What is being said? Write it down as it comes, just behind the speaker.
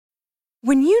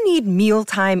When you need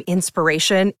mealtime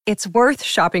inspiration, it's worth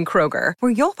shopping Kroger,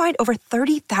 where you'll find over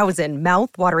 30,000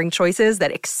 mouth-watering choices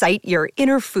that excite your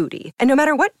inner foodie. And no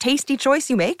matter what tasty choice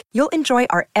you make, you'll enjoy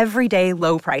our everyday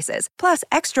low prices, plus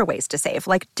extra ways to save,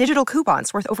 like digital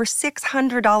coupons worth over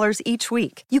 $600 each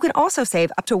week. You can also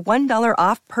save up to $1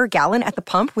 off per gallon at the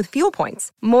pump with fuel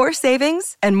points. More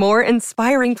savings and more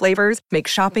inspiring flavors make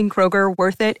shopping Kroger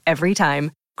worth it every time.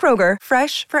 Kroger,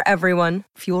 fresh for everyone.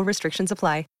 Fuel restrictions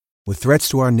apply. With threats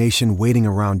to our nation waiting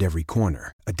around every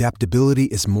corner, adaptability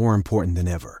is more important than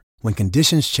ever. When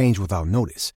conditions change without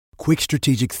notice, quick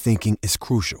strategic thinking is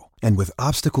crucial. And with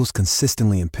obstacles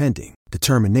consistently impending,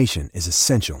 determination is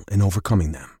essential in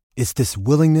overcoming them. It's this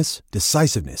willingness,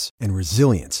 decisiveness, and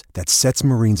resilience that sets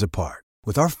Marines apart.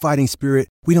 With our fighting spirit,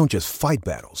 we don't just fight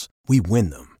battles, we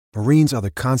win them. Marines are the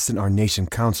constant our nation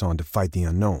counts on to fight the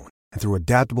unknown. And through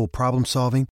adaptable problem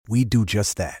solving, we do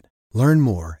just that. Learn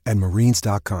more at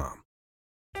marines.com.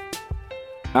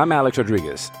 I'm Alex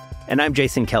Rodriguez. And I'm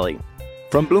Jason Kelly.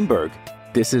 From Bloomberg,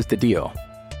 this is The Deal.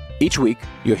 Each week,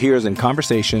 you'll hear us in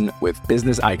conversation with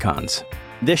business icons.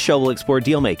 This show will explore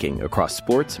deal-making across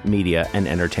sports, media, and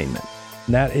entertainment.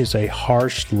 That is a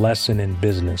harsh lesson in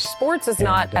business. Sports is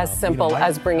not as simple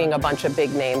as bringing a bunch of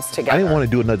big names together. I didn't want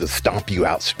to do another stomp you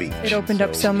out speech. It opened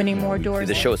up so many more doors.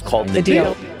 The show is called The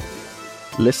Deal.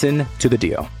 Listen to The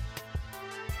Deal.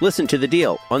 Listen to The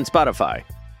Deal on Spotify.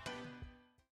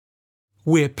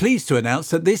 We're pleased to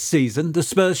announce that this season, the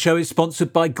Spurs Show is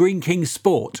sponsored by Green King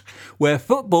Sport, where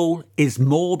football is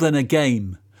more than a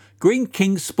game. Green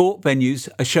King Sport venues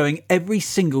are showing every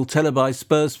single televised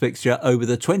Spurs fixture over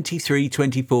the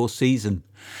 23-24 season.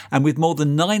 And with more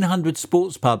than 900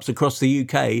 sports pubs across the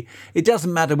UK, it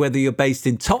doesn't matter whether you're based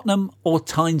in Tottenham or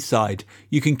Tyneside,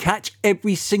 you can catch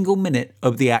every single minute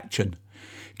of the action.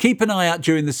 Keep an eye out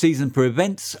during the season for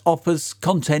events, offers,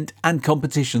 content and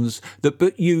competitions that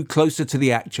put you closer to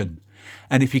the action.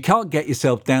 And if you can't get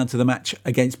yourself down to the match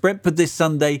against Brentford this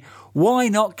Sunday, why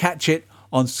not catch it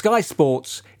on Sky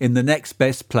Sports in the next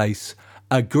best place,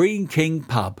 a Green King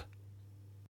pub.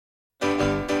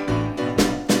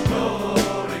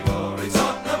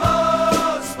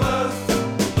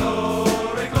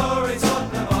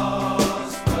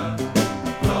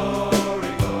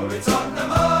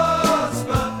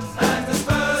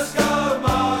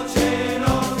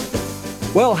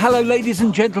 Well, hello, ladies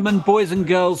and gentlemen, boys and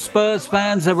girls, Spurs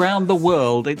fans around the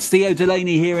world. It's Theo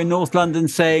Delaney here in North London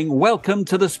saying welcome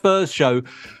to the Spurs Show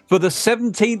for the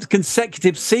 17th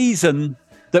consecutive season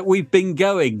that we've been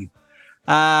going.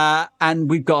 And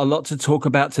we've got a lot to talk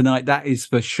about tonight, that is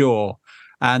for sure.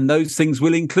 And those things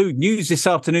will include news this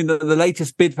afternoon that the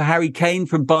latest bid for Harry Kane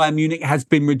from Bayern Munich has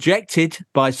been rejected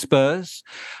by Spurs.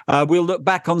 We'll look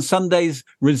back on Sunday's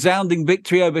resounding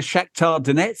victory over Shakhtar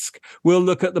Donetsk. We'll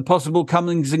look at the possible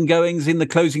comings and goings in the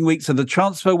closing weeks of the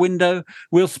transfer window.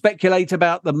 We'll speculate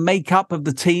about the makeup of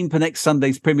the team for next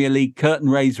Sunday's Premier League curtain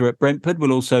raiser at Brentford.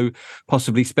 We'll also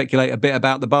possibly speculate a bit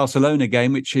about the Barcelona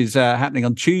game, which is happening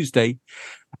on Tuesday.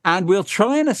 And we'll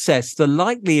try and assess the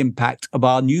likely impact of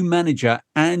our new manager,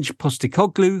 Ange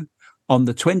Postecoglou, on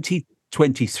the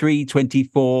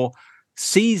 2023-24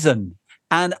 season.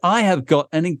 And I have got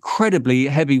an incredibly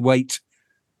heavyweight,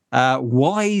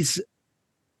 wise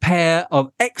pair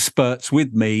of experts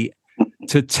with me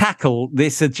to tackle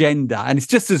this agenda. And it's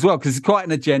just as well, because it's quite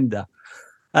an agenda.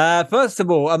 First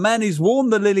of all, a man who's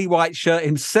worn the lily white shirt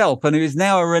himself and who is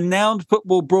now a renowned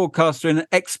football broadcaster and an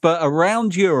expert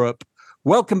around Europe.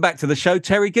 Welcome back to the show,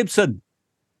 Terry Gibson.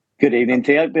 Good evening,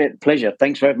 Theo. Pleasure.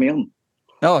 Thanks for having me on.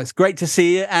 Oh, it's great to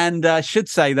see you. And I should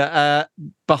say that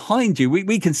behind you,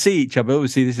 we can see each other.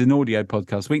 Obviously, this is an audio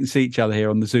podcast. We can see each other here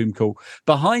on the Zoom call.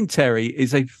 Behind Terry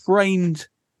is a framed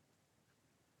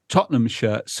Tottenham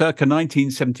shirt, circa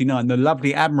 1979, the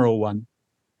lovely Admiral one.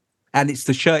 And it's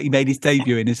the shirt he made his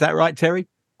debut in. Is that right, Terry?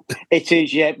 It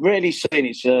is, yeah. Really seen.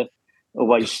 It's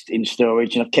always in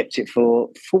storage, and I've kept it for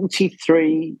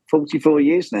 44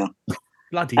 years now.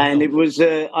 Bloody and hell. It was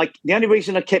the only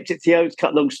reason I kept it, Theo, to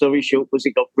cut long story short, was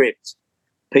it got ripped.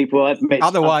 People I've met.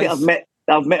 Otherwise,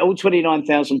 I've met all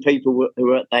 29,000 people who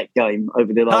were at that game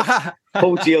over the last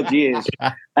 40 odd years,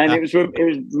 and it was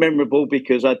memorable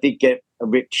because I did get a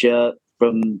ripped shirt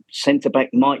from centre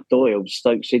back Mike Doyle,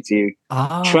 Stoke City,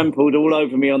 who trampled all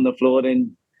over me on the floor,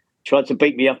 then tried to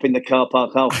beat me up in the car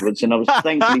park afterwards, and I was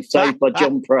thankfully saved by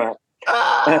John Pratt.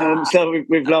 So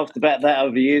we've laughed about that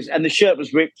over the years. And the shirt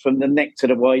was ripped from the neck to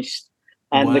the waist,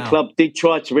 and the club did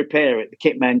try to repair it. The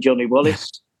kit man, Johnny Wallace,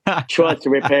 tried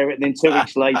to repair it, and then 2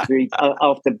 weeks later,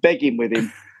 after begging with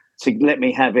him to let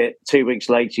me have it, 2 weeks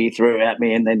later he threw it at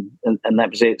me, and that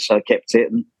was it. So I kept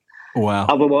it, and Wow.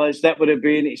 Otherwise, that would have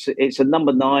been, it's a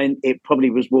number 9. It probably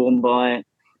was worn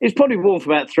it's probably worn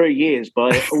for about 3 years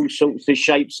by all sorts of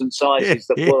shapes and sizes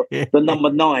that were the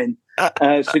number 9.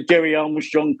 So Jerry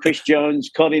Armstrong, Chris Jones,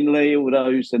 Colin Lee, all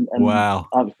those. And wow.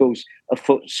 Of course, a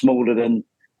foot smaller than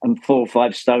and 4 or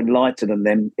 5 stone lighter than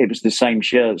them. It was the same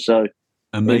shirt. So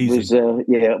amazing.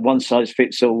 It was, one size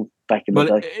fits all back in the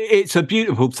day. It's a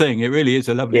beautiful thing. It really is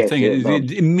a lovely thing.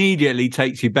 It immediately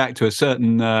takes you back to a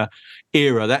certain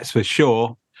era, that's for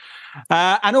sure.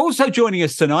 And also joining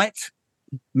us tonight,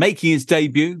 making his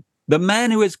debut, the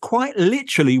man who has quite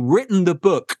literally written the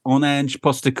book on Ange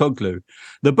Postecoglou.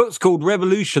 The book's called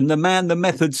Revolution, the Man, the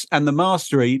Methods and the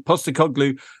Mastery.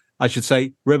 Postecoglou, I should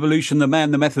say, Revolution, the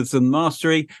Man, the Methods and the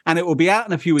Mastery. And it will be out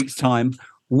in a few weeks' time.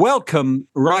 Welcome,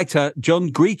 writer John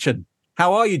Greachan.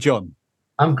 How are you, John?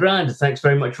 I'm grand. Thanks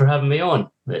very much for having me on.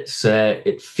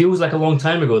 It feels like a long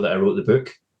time ago that I wrote the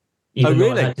book. Even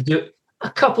though I had to do a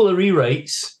couple of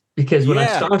rewrites because when I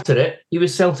started it, he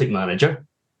was Celtic manager.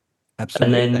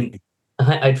 Absolutely. And then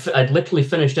I'd literally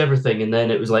finished everything, and then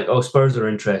it was like, oh, Spurs are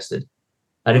interested.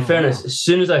 And in fairness, as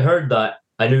soon as I heard that,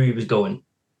 I knew he was going.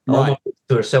 All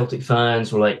our Celtic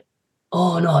fans were like,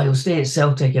 oh, no, he'll stay at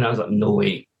Celtic. And I was like, no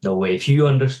way. If you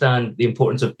understand the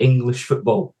importance of English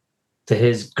football to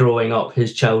his growing up,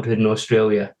 his childhood in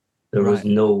Australia, there was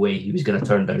no way he was going to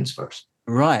turn down Spurs.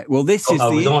 Right. Well, I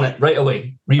was on it right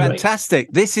away.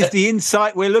 Fantastic. This is the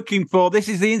insight we're looking for. This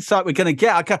is the insight we're going to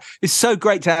get. It's so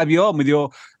great to have you on with your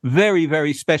very,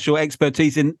 very special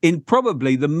expertise in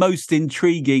probably the most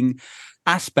intriguing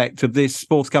aspect of this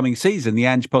forthcoming season, the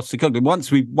Ange Postecoglou.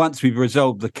 Once we've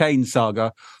resolved the Kane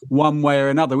saga one way or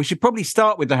another, we should probably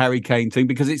start with the Harry Kane thing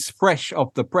because it's fresh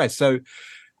off the press. So,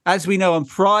 as we know, on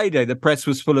Friday, the press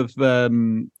was full of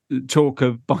talk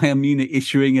of Bayern Munich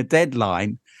issuing a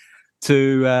deadline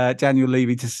to Daniel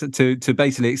Levy to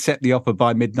basically accept the offer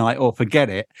by midnight or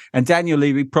forget it. And Daniel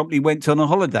Levy promptly went on a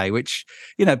holiday, which,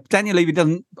 Daniel Levy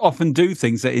doesn't often do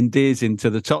things that endears him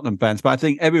to the Tottenham fans, but I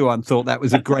think everyone thought that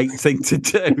was a great thing to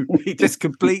do. He just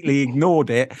completely ignored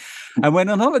it and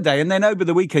went on holiday. And then over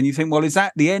the weekend, you think, well, is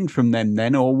that the end from them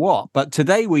then or what? But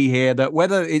today we hear that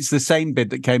whether it's the same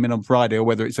bid that came in on Friday or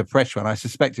whether it's a fresh one, I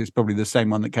suspect it's probably the same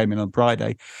one that came in on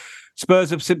Friday, Spurs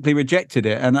have simply rejected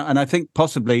it. And I think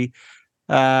possibly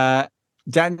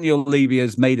Daniel Levy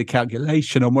has made a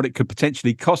calculation on what it could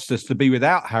potentially cost us to be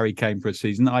without Harry Kane for a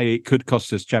season, i.e. it could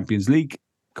cost us Champions League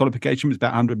qualification, was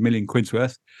about 100 million quid's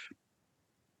worth.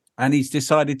 And he's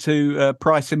decided to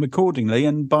price him accordingly,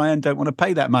 and Bayern don't want to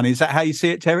pay that money. Is that how you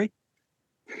see it, Terry?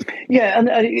 Yeah, and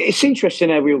it's interesting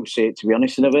how we all see it, to be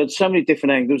honest. And I've heard so many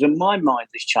different angles, and my mind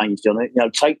has changed on it.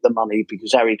 Take the money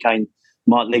because Harry Kane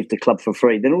might leave the club for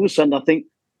free. Then all of a sudden I think,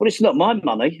 well, it's not my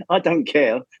money. I don't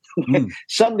care.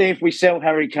 Suddenly, if we sell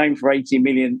Harry Kane for 80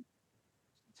 million,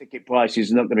 ticket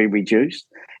prices are not going to be reduced.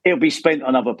 It'll be spent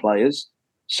on other players.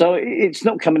 So it's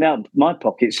not coming out of my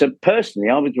pocket. So personally,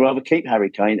 I would rather keep Harry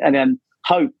Kane and then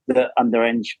hope that under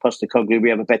Ange Postecoglou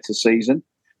we have a better season,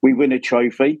 we win a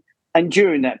trophy. And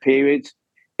during that period,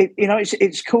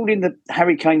 it's calling the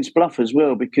Harry Kane's bluff as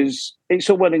well, because it's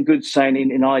all well and good saying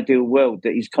in an ideal world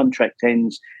that his contract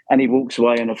ends and he walks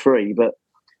away on a free. But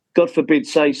God forbid,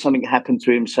 say something happened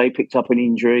to him, say he picked up an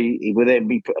injury, he would then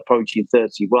be approaching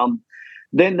 31.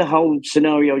 Then the whole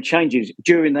scenario changes.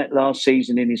 During that last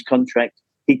season in his contract,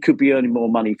 he could be earning more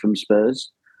money from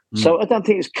Spurs. So I don't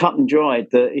think it's cut and dried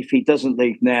that if he doesn't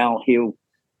leave now, he'll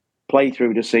play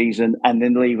through the season and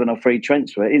then leave on a free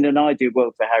transfer. In an ideal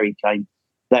world for Harry Kane,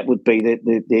 that would be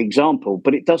the example.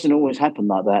 But it doesn't always happen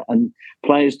like that. And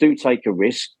players do take a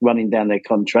risk running down their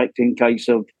contract in case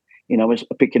of,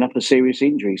 picking up a serious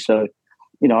injury. So,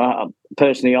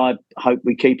 personally, I hope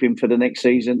we keep him for the next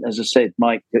season. As I said,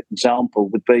 my example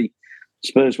would be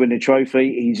Spurs win a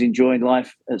trophy. He's enjoying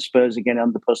life at Spurs again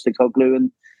under Postecoglou,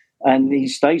 and he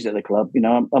stays at the club.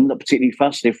 I'm not particularly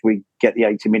fussed if we get the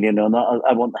 80 million or not.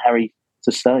 I want Harry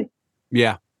to stay.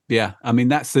 Yeah. I mean,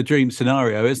 that's the dream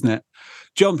scenario, isn't it?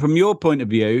 John, from your point of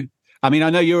view, I mean, I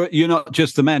know you're not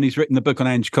just the man who's written the book on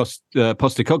Ange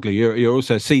Postecoglou. You're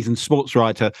also a seasoned sports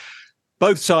writer,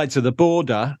 both sides of the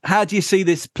border. How do you see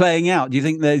this playing out? Do you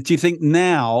think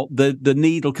now the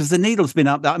needle, because the needle's been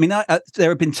up there? I mean, there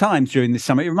have been times during this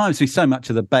summer. It reminds me so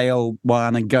much of the Bale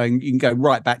one, and you can go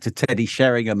right back to Teddy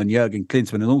Sheringham and Jurgen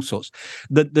Klinsmann and all sorts.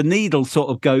 The needle sort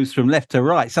of goes from left to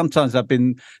right. Sometimes I've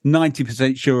been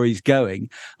 90% sure he's going.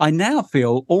 I now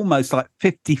feel almost like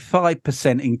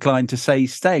 55% inclined to say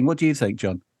he's staying. What do you think,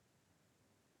 John?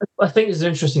 I think it's an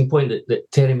interesting point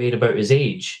that Terry made about his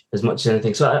age as much as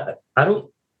anything. So I don't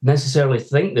necessarily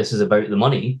think this is about the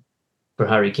money for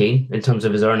Harry Kane in terms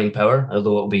of his earning power,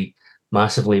 although it'll be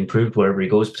massively improved wherever he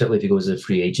goes, particularly if he goes as a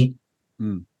free agent.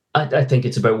 I think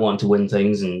it's about wanting to win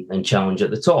things and challenge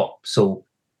at the top. So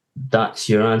that's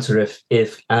your answer.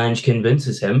 If Ange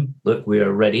convinces him, look, we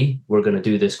are ready, we're going to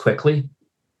do this quickly,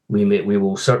 we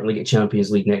will certainly get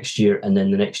Champions League next year, and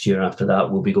then the next year after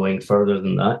that we'll be going further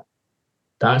than that.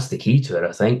 That's the key to it,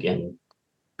 I think.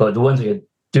 But the one thing I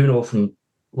do know from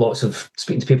lots of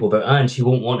speaking to people about Ange, he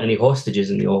won't want any hostages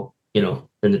in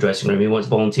the dressing room. He wants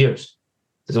volunteers.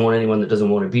 Doesn't want anyone that doesn't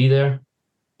want to be there.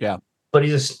 Yeah. But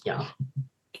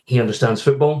he understands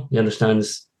football. He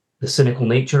understands the cynical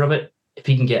nature of it. If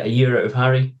he can get a year out of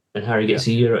Harry and Harry gets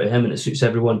a year out of him and it suits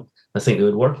everyone, I think they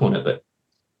would work on it. But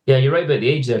yeah, you're right about the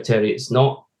age there, Terry. It's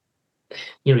not,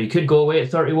 you could go away at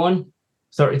 31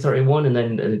 and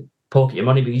then pocket your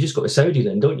money, but you just go to Saudi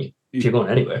then, don't you? If you're going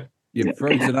anywhere. You're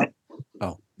freezing up.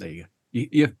 Oh, there you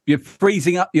go. You're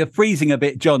freezing up. You're freezing a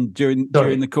bit, John, during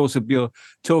the course of your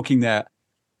talking there.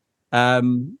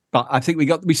 But I think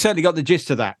we certainly got the gist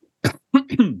of that.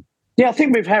 Yeah, I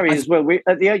think with Harry as well,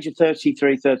 at the age of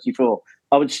 33, 34,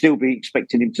 I would still be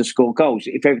expecting him to score goals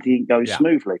if everything goes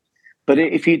smoothly. But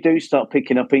if you do start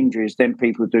picking up injuries, then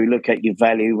people do look at your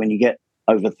value when you get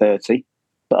over 30.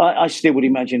 But I still would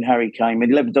imagine Harry Kane.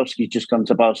 And Lewandowski's just gone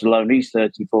to Barcelona. He's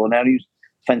 34 now. He's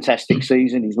fantastic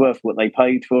season. He's worth what they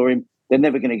paid for him. They're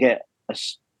never going to get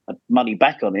money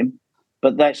back on him.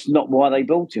 But that's not why they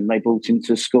bought him. They bought him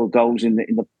to score goals in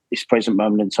this present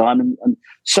moment in time. And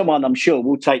someone, I'm sure,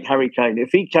 will take Harry Kane. If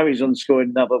he carries on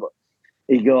scoring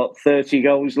he got 30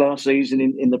 goals last season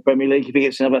in the Premier League. If he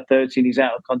gets another 30 and he's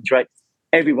out of contract,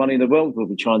 everyone in the world will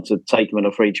be trying to take him on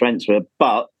a free transfer.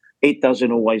 But it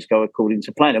doesn't always go according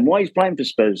to plan. And why he's playing for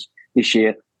Spurs this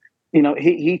year,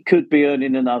 he could be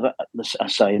earning another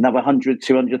 100,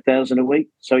 200,000 a week.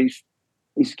 So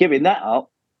he's giving that up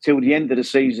till the end of the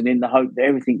season in the hope that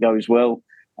everything goes well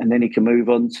and then he can move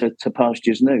on to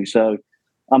pastures new. So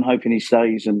I'm hoping he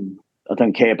stays, and I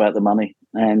don't care about the money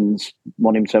and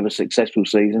want him to have a successful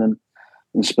season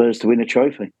and Spurs to win a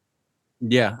trophy.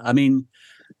 Yeah, I mean,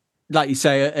 like you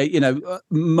say,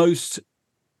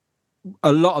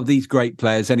 a lot of these great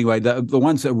players, anyway, the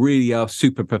ones that really are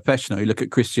super professional. You look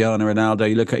at Cristiano Ronaldo,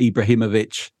 you look at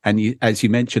Ibrahimovic, and as you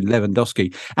mentioned,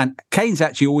 Lewandowski. And Kane's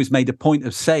actually always made a point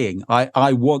of saying,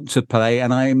 I want to play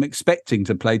and I am expecting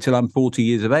to play till I'm 40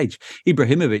 years of age.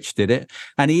 Ibrahimovic did it,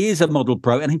 and he is a model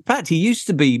pro. And in fact, he used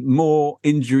to be more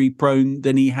injury prone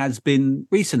than he has been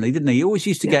recently, didn't he? He always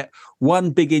used to get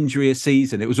one big injury a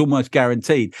season. It was almost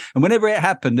guaranteed. And whenever it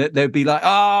happened, they'd be like,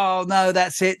 oh, no,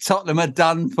 that's it. Tottenham are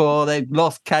done for. They've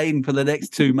lost Kane for the next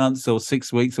 2 months or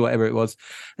 6 weeks or whatever it was.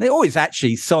 And they always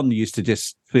Son used to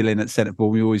just fill in at centre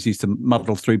forward. We always used to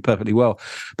muddle through perfectly well.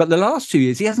 But the last 2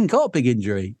 years, he hasn't got a big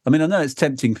injury. I mean, I know it's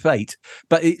tempting fate,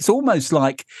 but it's almost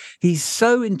like he's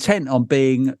so intent on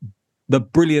being the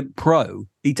brilliant pro.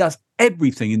 He does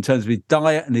everything in terms of his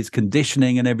diet and his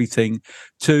conditioning and everything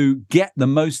to get the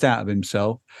most out of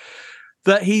himself,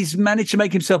 that he's managed to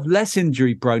make himself less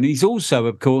injury prone. He's also,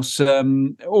 of course,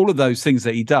 all of those things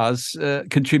that he does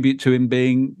contribute to him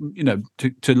being,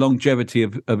 to longevity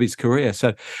of his career.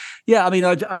 So, yeah, I mean,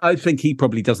 I think he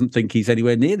probably doesn't think he's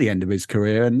anywhere near the end of his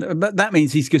career. But that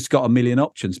means he's just got a million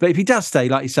options. But if he does stay,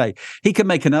 like you say, he can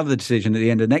make another decision at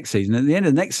the end of next season. At the end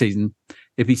of next season,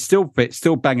 if he's still fit,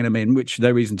 still banging them in, which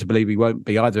no reason to believe he won't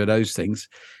be either of those things,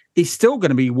 he's still going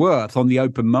to be worth on the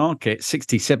open market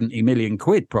 60, 70 million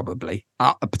quid probably,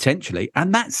 potentially.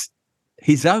 And that's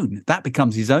his own. That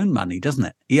becomes his own money, doesn't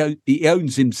it? He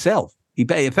owns himself. He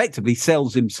effectively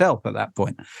sells himself at that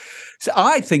point. So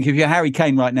I think if you're Harry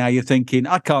Kane right now, you're thinking,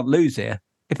 I can't lose here.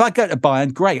 If I go to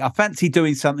Bayern, great. I fancy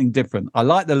doing something different. I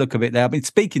like the look of it there. I've been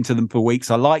speaking to them for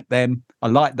weeks. I like them. I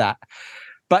like that.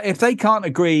 But if they can't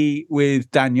agree with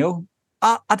Daniel,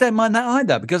 I don't mind that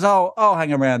either, because I'll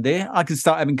hang around here. I can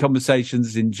start having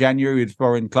conversations in January with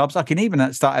foreign clubs. I can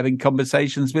even start having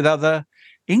conversations with other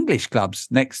English clubs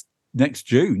next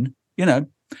June.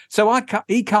 So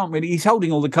he can't really. He's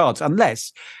holding all the cards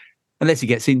unless he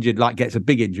gets injured, gets a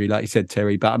big injury, like you said,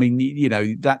 Terry. But I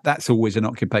mean, that's always an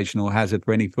occupational hazard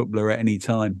for any footballer at any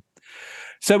time.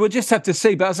 So we'll just have to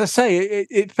see. But as I say,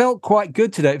 it felt quite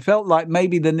good today. It felt like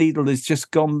maybe the needle has just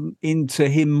gone into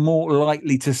him more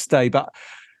likely to stay. But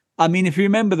I mean, if you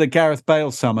remember the Gareth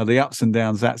Bale summer, the ups and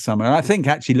downs that summer, I think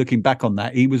actually looking back on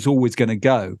that, he was always going to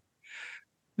go.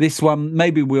 This one,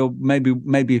 maybe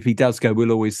if he does go,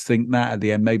 we'll always think that at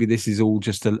the end. Maybe this is all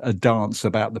just a dance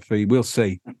about the fee. We'll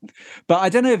see. But I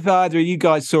don't know if either of you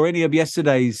guys saw any of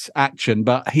yesterday's action,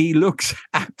 but he looks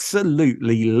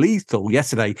absolutely lethal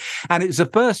yesterday. And it's the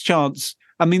first chance.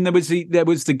 I mean, there was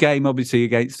the game, obviously,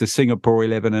 against the Singapore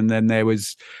 11, and then there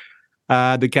was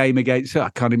the game against, I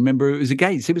can't remember who it was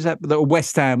against. It was at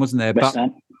West Ham, wasn't there? West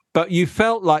Ham. But you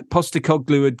felt like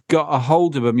Postecoglou had got a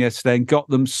hold of them yesterday and got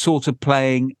them sort of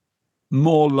playing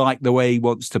more like the way he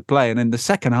wants to play. And in the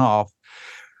second half,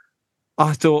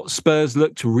 I thought Spurs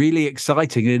looked really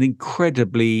exciting and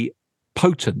incredibly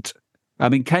potent. I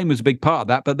mean, Kane was a big part of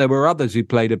that, but there were others who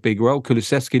played a big role.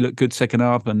 Kulusevski looked good second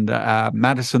half, and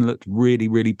Maddison looked really,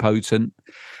 really potent.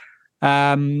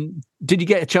 Did you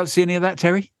get a chance to see any of that,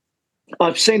 Terry?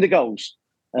 I've seen the goals.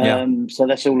 So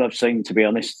that's all I've seen, to be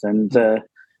honest, and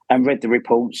read the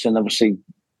reports. And obviously,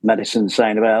 Maddison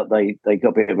saying about they got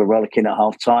a bit of a rollicking at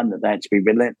half time, that they had to be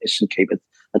relentless and keep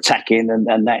attacking,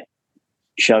 and that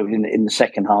showed in the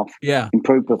second half.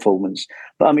 Improved performance.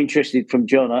 But I'm interested from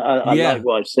John. I like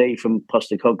what I see from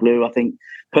Postecoglou. I think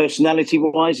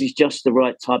personality-wise, he's just the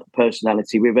right type of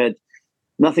personality. We've had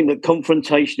nothing but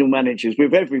confrontational managers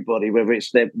with everybody, whether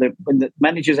it's when the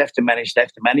managers have to manage, they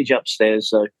have to manage upstairs.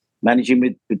 So managing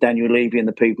with Daniel Levy and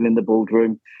the people in the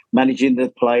boardroom, managing the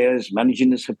players, managing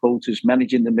the supporters,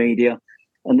 managing the media.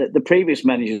 And the previous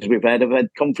managers we've had have had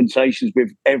confrontations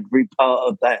with every part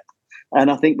of that. And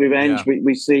I think with Ange,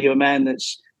 we see a man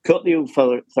that's got the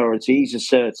authority, he's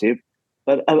assertive,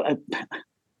 but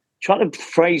trying to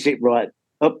phrase it right,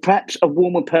 perhaps a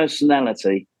warmer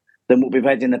personality than what we've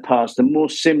had in the past, and more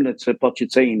similar to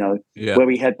Pochettino, where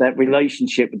we had that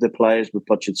relationship with the players, with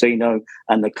Pochettino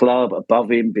and the club, above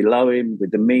him, below him,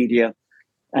 with the media.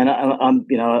 And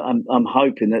I'm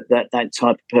hoping that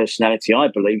type of personality, I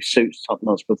believe, suits Tottenham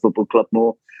Hotspur Football Club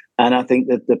more. And I think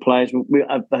that the players,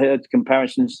 I've heard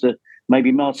comparisons to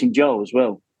maybe Martin Jol as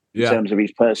well, in terms of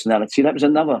his personality. That was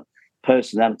another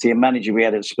personality, a manager we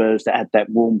had at Spurs that had that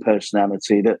warm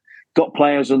personality that got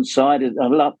players on side. I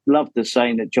love the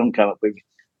saying that John came up with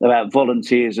about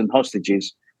volunteers and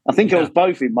hostages. I think I was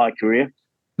both in my career.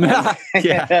 I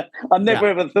never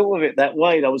ever thought of it that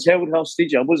way. I was held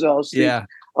hostage. I was a hostage.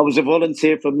 I was a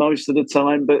volunteer for most of the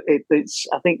time. But it's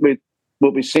I think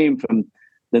what we're seeing from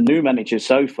the new manager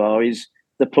so far is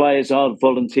the players are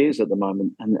volunteers at the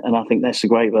moment. And I think that's a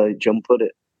great way John put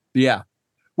it. Yeah.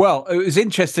 Well, it was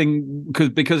interesting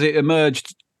because it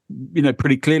emerged,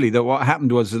 pretty clearly that what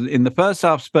happened was in the first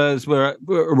half, Spurs were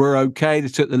okay. They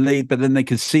took the lead, but then they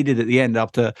conceded at the end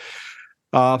after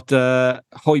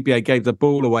Højbjerg gave the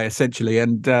ball away, essentially.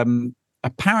 And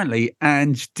apparently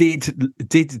Ange did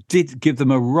give them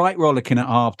a right rollicking at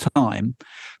half time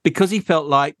because he felt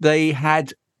like they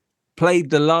had played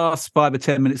the last 5 or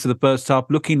 10 minutes of the first half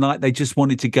looking like they just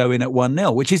wanted to go in at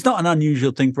 1-0, which is not an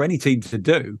unusual thing for any team to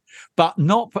do. But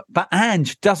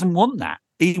Ange doesn't want that.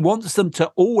 He wants them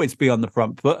to always be on the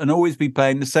front foot and always be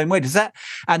playing the same way. Does that?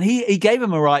 And he gave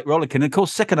them a right rollicking. Of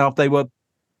course, second half, they were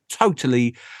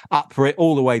totally up for it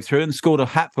all the way through and scored a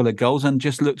hatful of goals and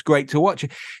just looked great to watch.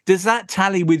 Does that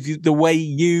tally with the way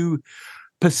you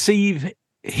perceive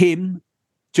him,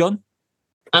 John?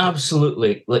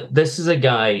 Absolutely. This is a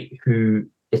guy who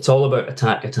it's all about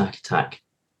attack.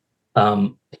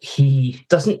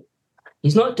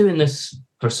 He's not doing this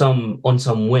on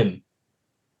some whim.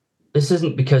 This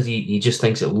isn't because he just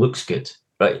thinks it looks good,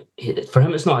 right? For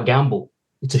him, it's not a gamble.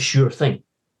 It's a sure thing.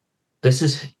 This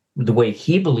is the way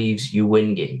he believes you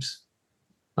win games.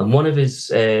 And one of his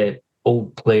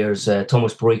old players,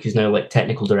 Thomas Broik, who's now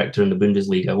technical director in the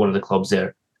Bundesliga, one of the clubs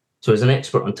there. So he's an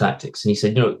expert on tactics. And he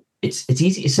said, it's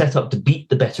easy to set up to beat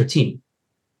the better team,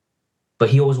 but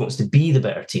he always wants to be the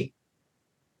better team.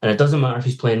 And it doesn't matter if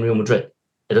he's playing Real Madrid.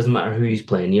 It doesn't matter who he's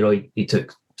playing. He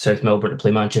took South Melbourne to play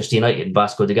Manchester United,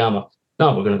 Vasco da Gama.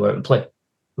 No, we're going to go out and play.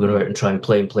 We're going to go out and try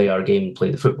and play our game and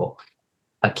play the football.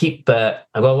 I've got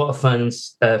a lot of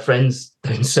friends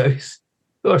down south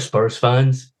who are Spurs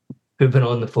fans who've been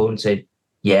on the phone saying,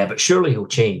 yeah, but surely he'll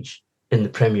change in the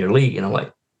Premier League. And I'm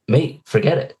like, mate,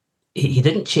 forget it. He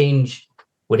didn't change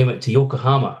when he went to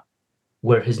Yokohama,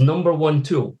 where his number one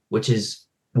tool, which is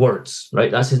words,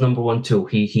 right? That's his number one tool.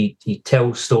 He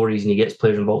tells stories and he gets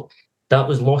players involved. That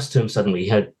was lost to him suddenly. He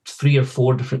had 3 or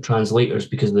 4 different translators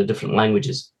because of the different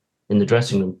languages in the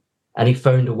dressing room. And he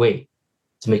found a way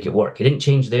to make it work. He didn't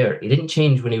change there. He didn't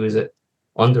change when he was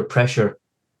under pressure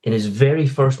in his very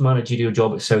first managerial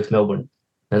job at South Melbourne.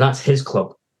 Now that's his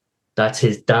club. That's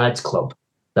his dad's club.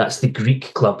 That's the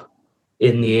Greek club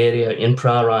in the area in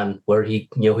Praran where he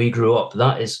grew up.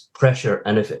 That is pressure.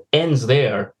 And if it ends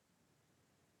there,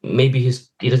 maybe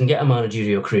he doesn't get a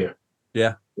managerial career.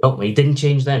 Yeah. No, he didn't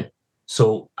change then.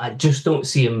 So I just don't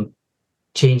see him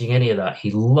changing any of that.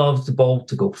 He loves the ball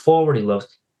to go forward. He loves...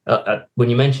 when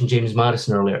you mentioned James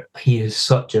Maddison earlier, he is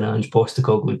such an Ange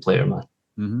Postecoglou player, man.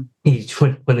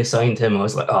 Mm-hmm. When they signed him, I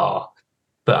was like, oh.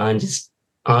 But Ange's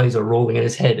eyes are rolling in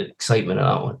his head at excitement at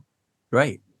that one.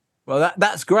 Right. Well,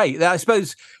 that's great. I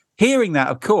suppose hearing that,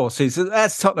 of course, is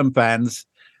as Tottenham fans,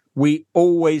 we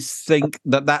always think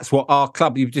that that's what our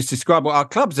club, you've just described what our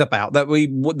club's about, that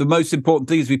the most important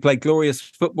thing is we play glorious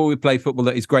football. We play football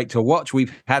that is great to watch.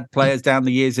 We've had players down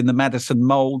the years in the Maddison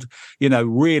mould,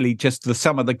 really just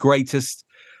some of the greatest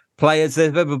players that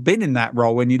have ever been in that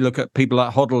role when you look at people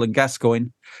like Hoddle and Gascoigne.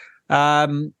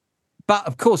 But,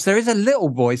 of course, there is a little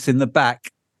voice in the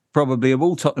back, probably of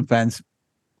all Tottenham fans,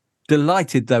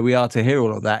 delighted though we are to hear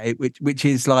all of that, which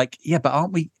is like, yeah, but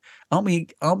aren't we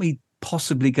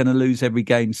possibly going to lose every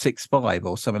game 6-5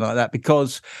 or something like that?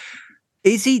 Because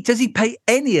does he pay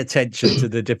any attention to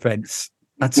the defence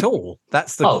at all?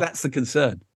 That's the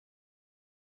concern.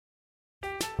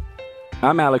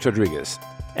 I'm Alex Rodriguez.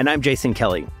 And I'm Jason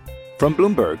Kelly. From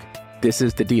Bloomberg, this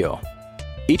is The Deal.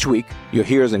 Each week, you'll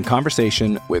hear us in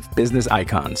conversation with business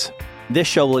icons. This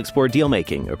show will explore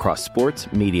deal-making across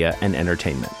sports, media, and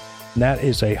entertainment. That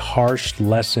is a harsh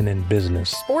lesson in business.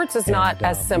 Sports is not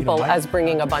as simple as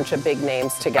bringing a bunch of big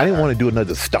names together. I didn't want to do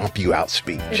another stomp you out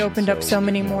speech. It opened up so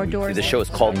many more doors. The show is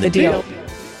called The Deal.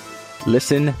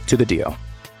 Listen to The Deal.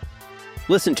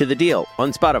 Listen to The Deal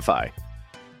on Spotify.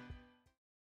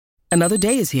 Another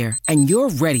day is here, and you're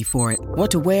ready for it.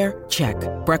 What to wear? Check.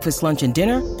 Breakfast, lunch, and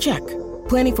dinner? Check.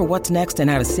 Planning for what's next and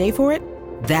how to save for it?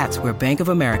 That's where Bank of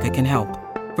America can help.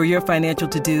 For your financial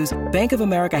to-dos, Bank of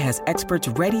America has experts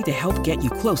ready to help get you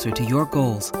closer to your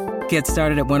goals. Get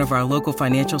started at one of our local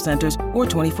financial centers or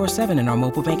 24/7 in our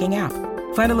mobile banking app.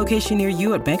 Find a location near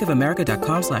you at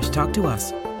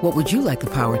bankofamerica.com/talktous. What would you like the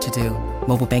power to do?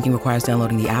 Mobile banking requires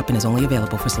downloading the app and is only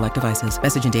available for select devices.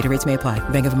 Message and data rates may apply.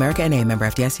 Bank of America NA, member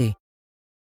FDIC.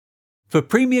 For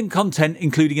premium content,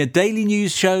 including a daily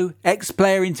news show,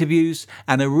 ex-player interviews,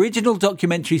 and original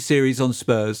documentary series on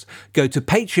Spurs, go to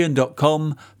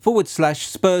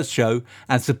patreon.com/Spurs Show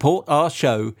and support our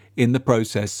show in the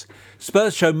process.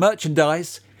 Spurs Show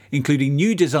merchandise, including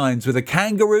new designs with a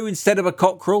kangaroo instead of a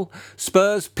cockerel,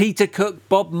 Spurs, Peter Cook,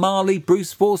 Bob Marley,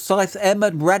 Bruce Forsyth,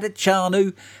 Emma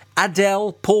Raducanu,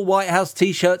 Adele, Paul Whitehouse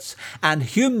t-shirts, and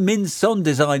Hyun Min Son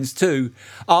designs too,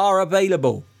 are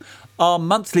available. Our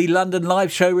monthly London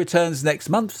live show returns next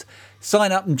month.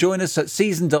 Sign up and join us at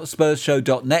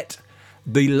season.spursshow.net.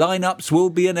 The lineups will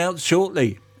be announced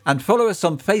shortly. And follow us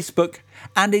on Facebook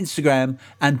and Instagram.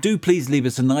 And do please leave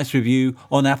us a nice review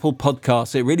on Apple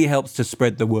Podcasts. It really helps to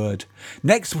spread the word.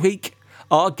 Next week,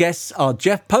 our guests are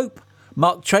Jeff Pope,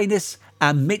 Mark Trainis,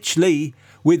 and Mitch Lee,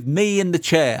 with me in the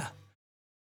chair.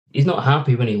 He's not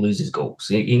happy when he loses goals.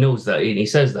 He knows that. He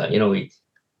says that,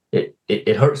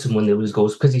 It hurts him when they lose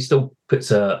goals because he still puts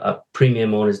a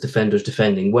premium on his defenders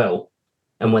defending well,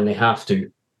 and when they have to,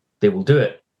 they will do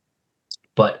it.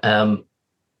 But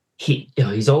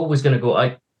he's always going to go.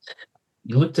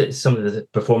 You looked at some of the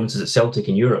performances at Celtic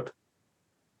in Europe,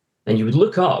 and you would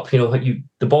look up. The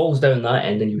ball's down that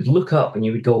end, and you would look up and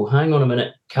you would go, "Hang on a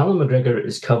minute, Callum McGregor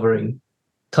is covering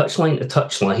touchline to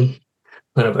touchline,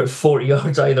 and about 40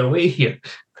 yards either way here.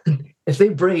 If they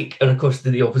break, and of course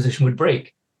the opposition would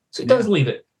break." So he does leave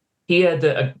it. He had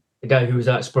a guy who was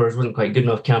at Spurs, wasn't quite good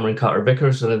enough, Cameron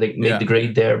Carter-Vickers, so they made the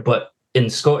grade there. But in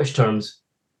Scottish terms,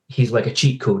 he's like a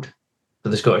cheat code for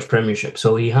the Scottish Premiership.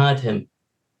 So he had him,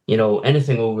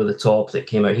 anything over the top that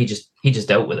came out, he just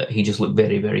dealt with it. He just looked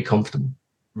very, very comfortable.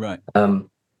 Right.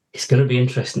 It's going to be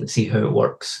interesting to see how it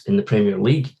works in the Premier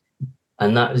League.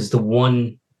 And that is the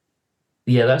one,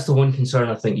 that's the one concern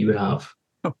I think you would have.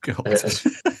 Oh, God.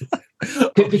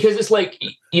 Because it's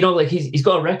he's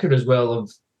got a record as well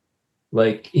of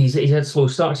he's had slow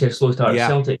starts here, slow start at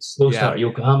Celtic, slow start at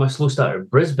Yokohama, slow start at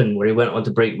Brisbane, where he went on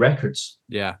to break records.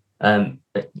 Yeah. And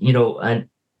you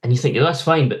think that's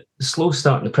fine, but the slow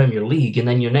start in the Premier League, and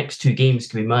then your next two games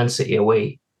could be Man City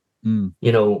away, and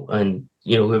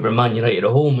whoever, Man United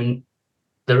at home, and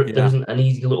there isn't an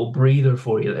easy little breather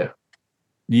for you there.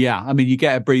 Yeah, I mean, you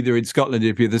get a breather in Scotland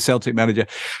if you're the Celtic manager.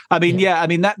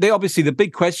 Obviously the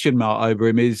big question mark over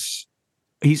him is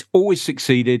he's always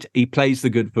succeeded. He plays the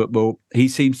good football. He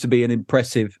seems to be an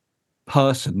impressive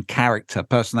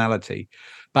personality,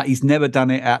 but he's never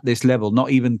done it at this level,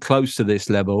 not even close to this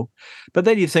level. But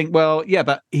then you think, well, yeah,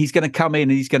 but he's going to come in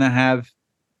and he's going to have,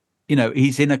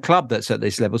 he's in a club that's at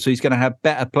this level, so he's going to have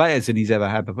better players than he's ever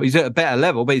had before. He's at a better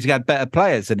level, but he's got better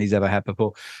players than he's ever had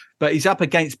before. But he's up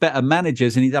against better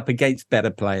managers and he's up against better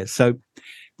players. So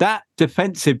that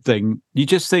defensive thing, you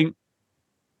just think,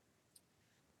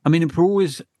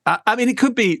 it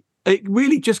could be it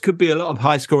really just could be a lot of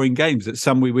high-scoring games that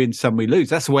some we win, some we lose.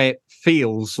 That's the way it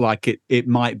feels like it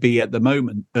might be at the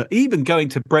moment. Even going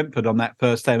to Brentford on that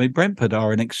first day, I mean, Brentford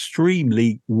are an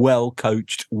extremely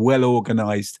well-coached,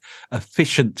 well-organised,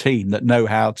 efficient team that know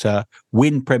how to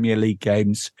win Premier League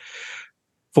games,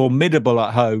 formidable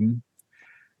at home.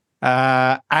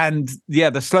 And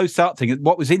yeah, the slow start thing.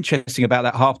 What was interesting about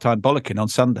that halftime bollocking on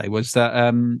Sunday was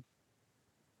that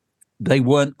they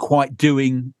weren't quite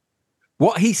doing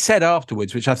what he said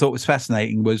afterwards, which I thought was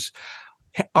fascinating. Was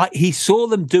he saw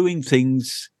them doing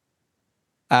things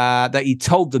that he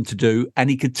told them to do, and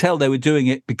he could tell they were doing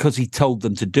it because he told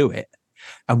them to do it.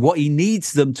 And what he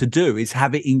needs them to do is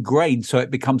have it ingrained so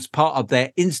it becomes part of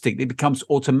their instinct. It becomes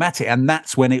automatic, and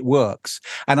that's when it works.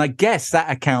 And I guess that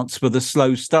accounts for the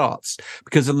slow starts,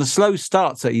 because on the slow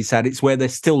starts that he's had, it's where they're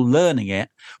still learning it.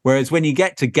 Whereas when you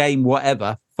get to game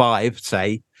whatever, 5,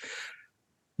 say,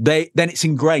 then it's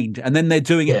ingrained, and then they're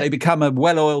doing it. They become a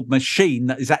well-oiled machine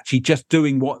that is actually just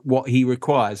doing what he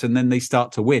requires, and then they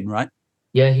start to win, right?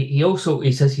 Yeah,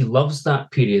 he says he loves that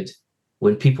period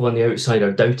when people on the outside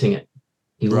are doubting it.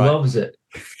 He loves it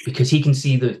because he can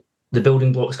see the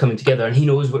building blocks coming together, and he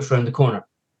knows what's around the corner.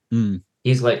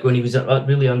 He's like, when he was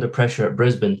really under pressure at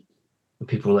Brisbane, and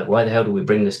people were like, why the hell do we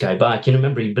bring this guy back? You know,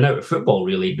 remember, he'd been out of football,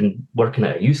 really. He'd been working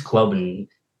at a youth club and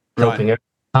helping out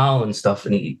Pal and stuff,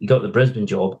 and he got the Brisbane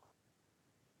job,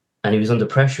 and he was under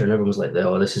pressure, and everyone was like,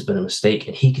 oh, this has been a mistake.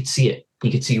 And he could see it.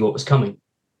 He could see what was coming.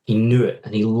 He knew it,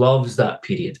 and he loves that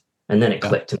period. And then it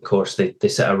clicked, and of course, they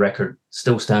set a record,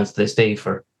 still stands to this day,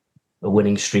 for a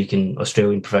winning streak in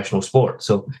Australian professional sport.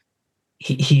 So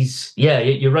he's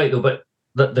you're right, though, but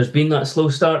there's been that slow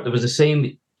start. There was the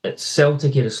same at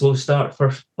Celtic. He had a slow start,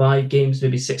 first 5 games,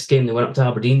 maybe 6th game, they went up to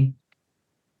Aberdeen,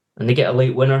 and they get a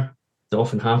late winner. It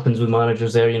often happens with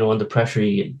managers there, you know, under pressure,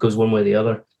 it goes one way or the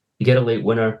other. You get a late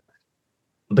winner.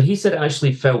 But he said it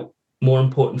actually felt more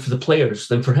important for the players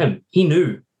than for him. He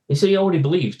knew. He said he already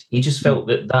believed. He just felt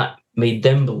that made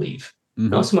them believe.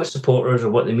 Not so much supporters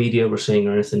or what the media were saying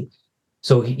or anything.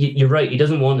 So you're right. He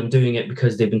doesn't want them doing it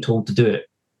because they've been told to do it.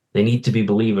 They need to be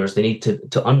believers. They need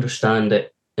to understand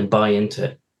it and buy into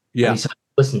it. Yeah.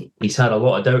 He's had a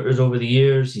lot of doubters over the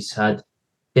years. He's had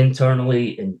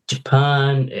internally in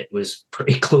Japan, it was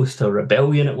pretty close to a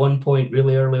rebellion at one point,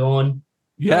 really early on.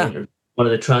 Yeah. One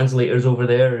of the translators over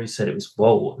there, he said it was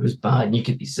bad. And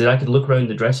he said, I could look around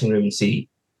the dressing room and see,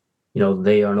 you know,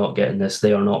 they are not getting this.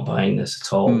 They are not buying this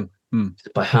at all.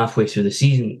 By halfway through the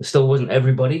season, it still wasn't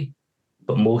everybody,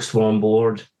 but most were on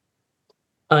board.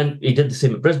 And he did the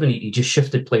same at Brisbane. He just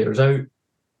shifted players out.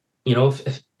 You know,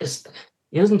 if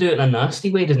he doesn't do it in a nasty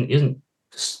way. He doesn't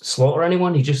slaughter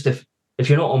anyone. He just, if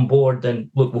you're not on board, then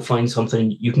look, we'll find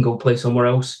something. You can go play somewhere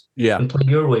else and play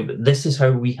your way. But this is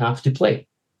how we have to play.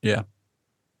 Yeah.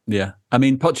 Yeah. I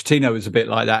mean, Pochettino was a bit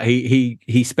like that.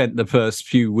 He spent the first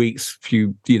few weeks,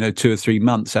 2 or 3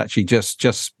 months actually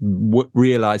just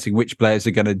realizing which players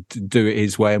are going to do it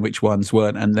his way and which ones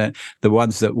weren't. And then the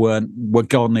ones that weren't were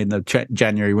gone in the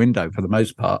January window for the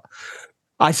most part.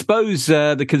 I suppose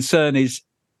the concern is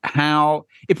how,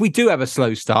 if we do have a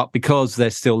slow start because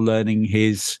they're still learning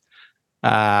his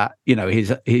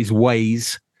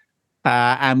ways,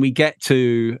 and we get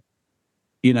to,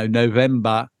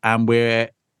 November and we're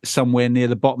somewhere near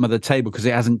the bottom of the table because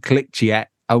it hasn't clicked yet.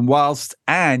 And whilst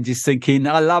Ange is thinking,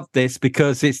 I love this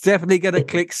because it's definitely going to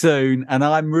click soon and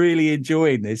I'm really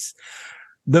enjoying this,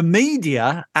 the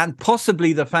media and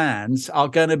possibly the fans are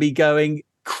going to be going,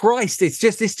 Christ, this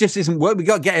just isn't working. We've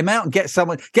got to get him out and get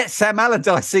Sam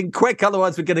Allardyce in quick,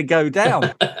 otherwise we're going to go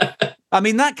down. I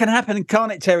mean, that can happen,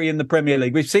 can't it, Terry, in the Premier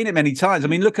League? We've seen it many times. I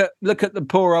mean, look at the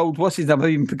poor old, what's his name? I've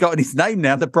even forgotten his name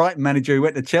now, the Brighton manager who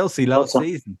went to Chelsea last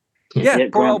season. Yeah,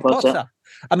 poor old Potter.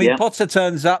 I mean, Potter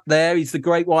turns up there. He's the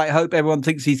great white hope. Everyone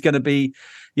thinks he's going to be,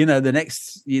 the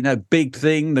next, big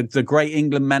thing, the great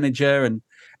England manager.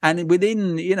 And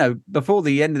within, before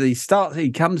the end of the start,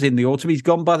 he comes in the autumn, he's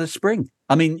gone by the spring.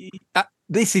 I mean,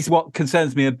 this is what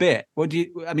concerns me a bit.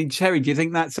 Terry, do you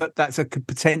think that's a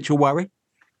potential worry?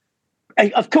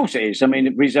 Of course it is. I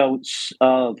mean, results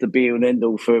are the be and end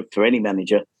all for any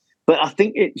manager. But I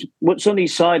think what's on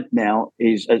his side now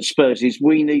is at Spurs is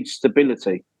we need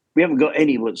stability. We haven't got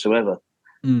any whatsoever.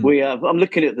 I'm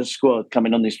looking at the squad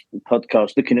coming on this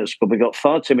podcast, looking at the squad. We've got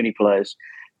far too many players.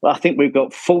 I think we've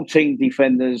got 14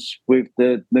 defenders with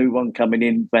the new one coming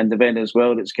in, Van der Ven as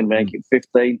well, that's going to make it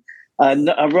 15. And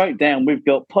I wrote down we've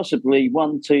got possibly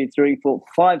 1, 2, 3, 4,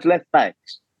 5 left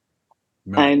backs.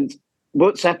 Right. And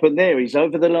what's happened there is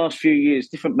over the last few years,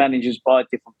 different managers buy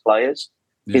different players.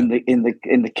 Yeah. In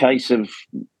the case of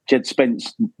Jed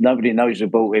Spence, nobody knows who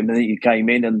bought him, and then he came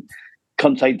in and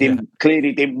Conte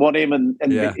clearly didn't want him, and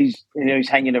he's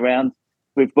hanging around.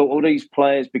 We've bought all these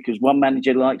players because one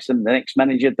manager likes them, the next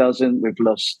manager doesn't. We've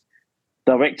lost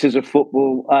directors of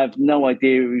football. I have no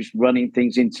idea who's running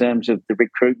things in terms of the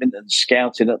recruitment and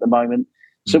scouting at the moment.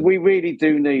 So we really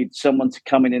do need someone to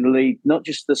come in and lead, not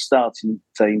just the starting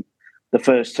team, the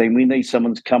first team. We need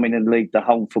someone to come in and lead the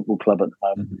whole football club at the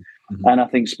moment. Mm-hmm. And I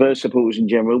think Spurs supporters in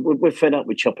general, we're fed up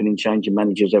with chopping and changing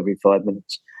managers every 5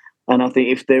 minutes. And I think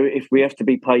if we have to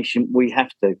be patient, we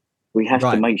have to. We have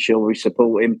to make sure we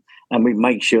support him, and we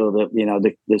make sure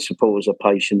that the supporters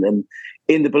are patient, and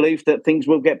in the belief that things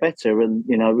will get better. And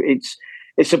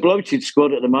it's a bloated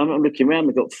squad at the moment. I'm looking around;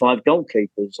 we've got 5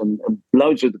 goalkeepers and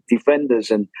loads of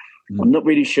defenders, and I'm not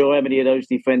really sure how many of those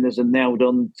defenders are nailed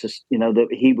on to that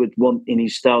he would want in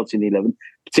his starting 11,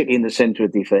 particularly in the centre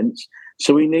of defence.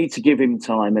 So we need to give him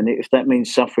time, and if that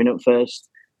means suffering at first,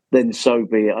 then so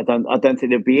be it. I don't think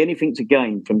there'd be anything to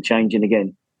gain from changing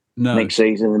again. No. Next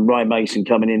season, and Ryan Mason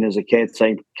coming in as a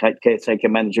caretaker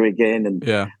manager again, and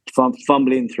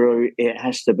fumbling through. It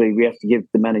has to be. We have to give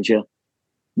the manager,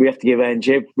 we have to give Ange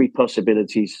every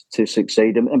possibility to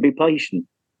succeed and be patient.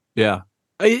 Yeah,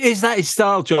 is that his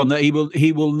style, John? That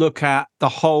he will look at the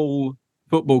whole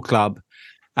football club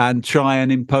and try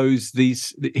and impose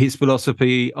his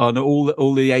philosophy on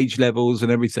all the age levels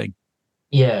and everything.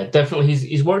 Yeah, definitely.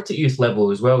 He's worked at youth level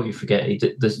as well. You forget he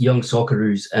did this young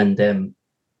Socceroos, and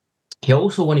he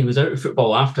also, when he was out of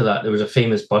football after that, there was a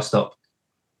famous bust up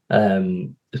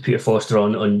with Peter Foster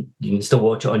on. You can still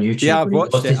watch it on YouTube. Yeah, I've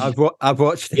watched it. I've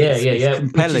watched it. Yeah, it's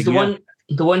compelling.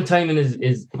 The one time in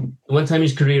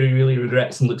his career he really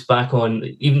regrets and looks back on,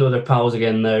 even though they're pals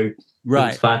again now. Right. He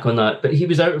looks back on that, but he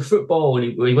was out of football and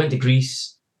he went to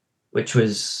Greece, which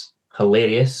was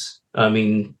hilarious. I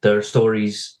mean, there are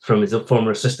stories from his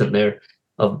former assistant there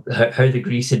of how the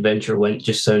Greece adventure went.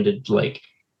 Just sounded like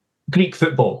Greek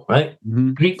football, right?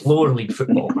 Mm-hmm. Greek lower league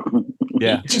football.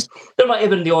 Yeah. There might have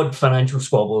been the odd financial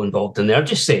squabble involved in there. I'm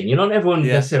just saying, not everyone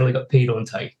necessarily got paid on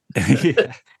time.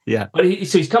 Yeah. But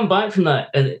he's come back from that,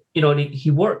 and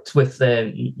he worked with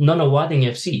Nunawading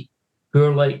FC, who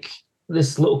are like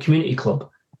this little community club.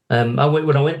 When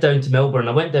I went down to Melbourne,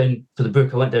 I went down for the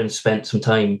book. I went down and spent some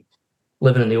time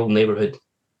living in the old neighbourhood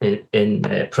in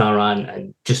Prahran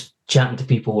and just chatting to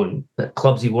people and the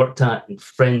clubs he worked at and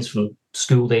friends from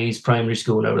school days, primary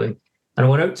school and everything. And I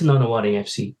went out to Nunawading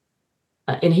FC.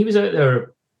 And he was out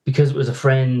there because it was a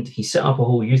friend. He set up a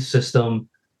whole youth system,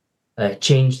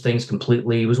 changed things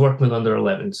completely. He was working with under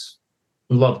 11s.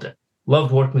 Loved it.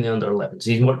 Loved working with the under 11s.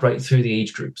 He's worked right through the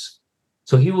age groups.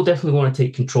 So he will definitely want to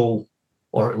take control,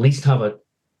 or at least have a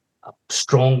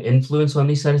strong influence on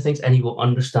these side of things. And he will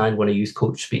understand when a youth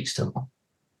coach speaks to him.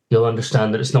 He'll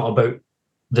understand that it's not about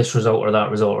this result or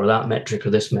that metric or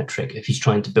this metric if he's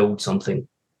trying to build something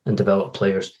and develop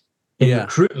players. In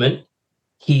recruitment,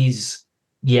 he's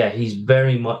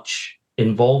very much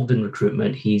involved in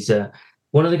recruitment. He's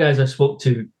one of the guys I spoke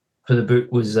to for the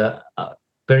book was a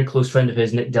very close friend of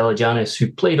his, Nick Delagianis,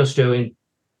 who played Australian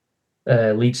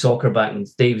league soccer back in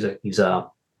the day. He was a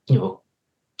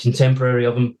contemporary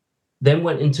of him. Then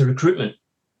went into recruitment,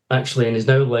 actually, and is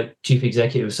now like chief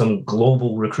executive of some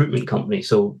global recruitment company.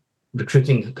 So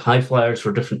recruiting high flyers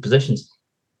for different positions.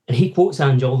 And he quotes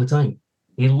Ange all the time.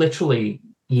 He literally,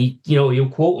 he'll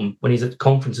quote him when he's at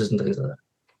conferences and things like that.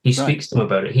 He speaks to him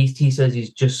about it. He says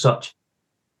he's just such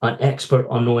an expert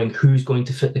on knowing who's going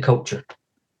to fit the culture.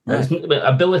 Right.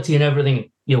 Ability and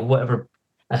everything, whatever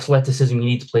athleticism you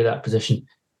need to play that position,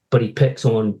 but he picks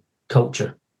on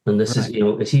culture. And this is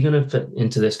he going to fit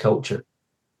into this culture?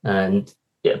 And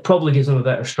it probably gives him a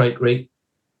better strike rate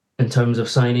in terms of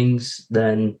signings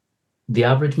than the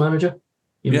average manager.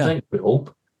 You would think, we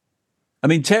hope. I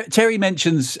mean, Terry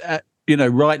mentions,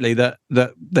 rightly that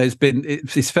there's been,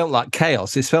 it's felt like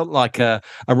chaos. It's felt like a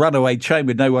runaway train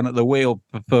with no one at the wheel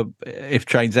for if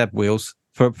trains have wheels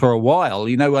for a while.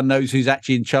 No one knows who's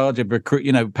actually in charge of recruit.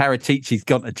 Paratici's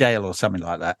gone to jail or something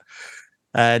like that.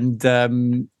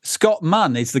 And Scott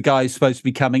Munn is the guy who's supposed to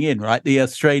be coming in, right? The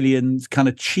Australian kind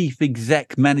of chief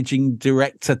exec, managing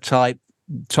director type,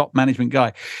 top management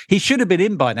guy. He should have been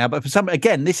in by now, but for some,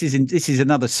 again, this is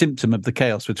another symptom of the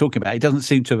chaos we're talking about. He doesn't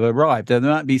seem to have arrived. And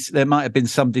there might have been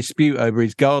some dispute over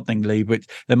his gardening leave, which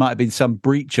there might have been some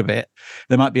breach of it.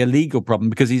 There might be a legal problem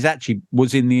because he's actually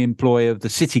was in the employ of the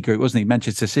City Group, wasn't he?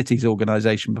 Manchester City's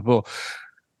organisation before.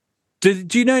 Do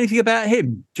you know anything about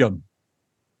him, John?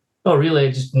 Oh, really?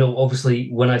 I just know, obviously,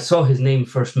 when I saw his name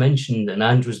first mentioned and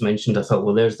Andrews mentioned, I thought,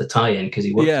 well, there's the tie-in because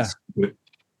he worked at the City Group.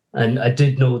 And I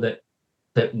did know that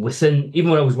within,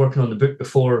 even when I was working on the book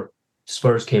before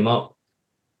Spurs came up,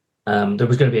 there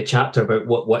was going to be a chapter about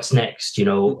what's next,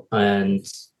 and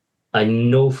I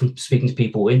know from speaking to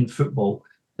people in football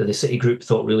that the City group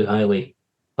thought really highly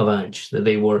of Ange, that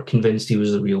they were convinced he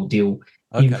was the real deal.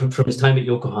 Okay. Even from his time at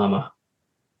Yokohama,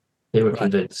 they were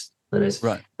convinced. That is.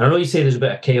 Right. I know you say there's a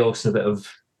bit of chaos and a bit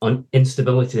of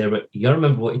instability there, but you got to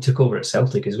remember what he took over at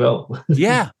Celtic as well.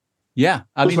 Yeah.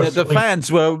 I mean, the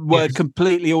fans were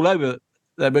completely all over.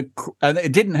 And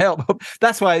it didn't help.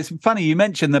 That's why it's funny you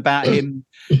mentioned about him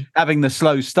having the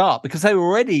slow start, because they were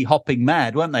already hopping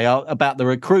mad, weren't they, about the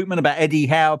recruitment, about Eddie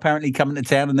Howe apparently coming to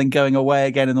town and then going away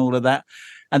again and all of that.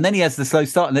 And then he has the slow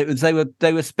start, and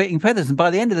they were spitting feathers. And by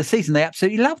the end of the season, they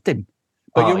absolutely loved him.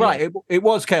 But you're right, it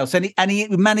was chaos, and he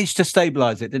managed to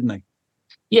stabilise it, didn't he?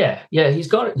 Yeah. He's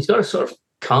got a sort of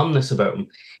calmness about him.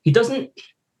 He doesn't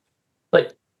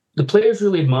the players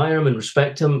really admire him and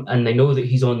respect him, and they know that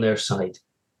he's on their side.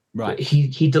 Right. But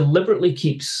he deliberately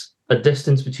keeps a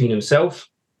distance between himself,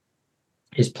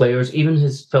 his players, even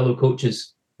his fellow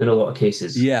coaches in a lot of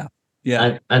cases. Yeah.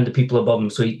 And the people above him.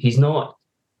 So he's not.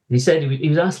 He said he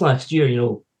was asked last year,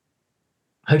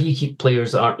 how do you keep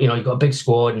players that aren't, you've got a big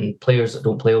squad and players that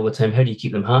don't play all the time, how do you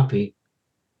keep them happy?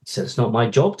 He said, it's not my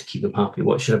job to keep them happy.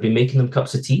 What, should I be making them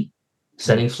cups of tea?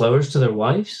 Sending flowers to their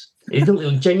wives? He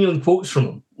didn't genuine quotes from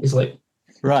him. He's like,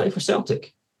 play for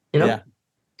Celtic,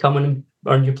 come and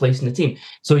earn your place in the team.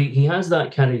 So he has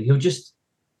that kind of, he'll just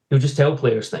tell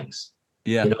players things.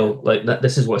 Yeah. Like that,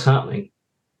 this is what's happening.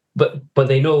 But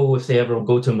they know if they ever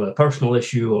go to him with a personal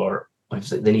issue or if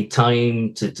they need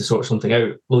time to sort something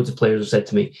out. Loads of players have said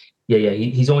to me,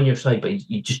 he's on your side, but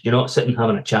you're not sitting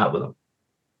having a chat with him.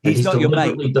 He's not your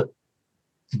mate.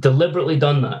 Deliberately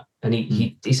done that. And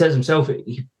he says himself,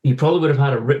 he probably would have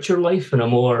had a richer life and a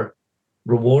more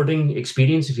rewarding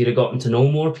experience if he'd have gotten to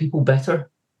know more people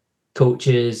better,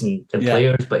 coaches and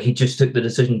players, but he just took the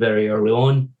decision very early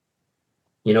on.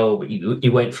 He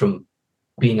went from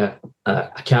being a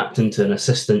captain to an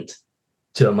assistant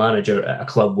to a manager at a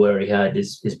club where he had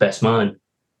his best man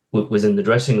was in the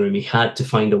dressing room. He had to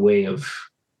find a way of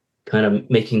kind of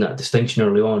making that distinction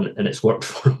early on, and it's worked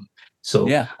for him. So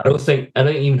I don't think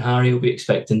even Harry will be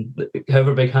expecting,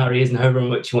 however big Harry is and however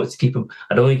much he wants to keep him,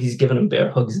 I don't think he's giving him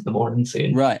bear hugs in the morning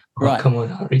saying, right. Come on,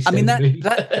 Harry. I mean,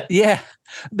 but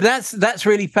that's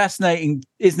really fascinating,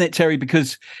 isn't it, Terry?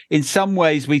 Because in some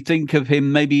ways we think of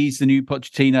him, maybe he's the new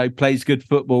Pochettino, plays good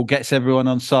football, gets everyone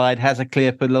on side, has a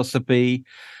clear philosophy.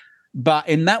 But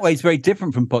in that way, it's very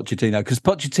different from Pochettino, because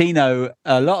Pochettino,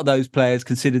 a lot of those players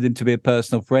considered him to be a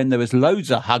personal friend. There was loads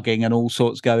of hugging and all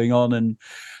sorts going on, and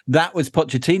that was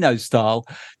Pochettino's style.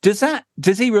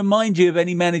 Does he remind you of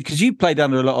any manager? Because you played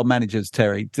under a lot of managers,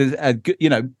 Terry.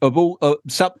 Of all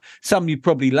some you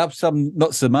probably love, some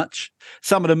not so much.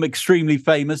 Some of them extremely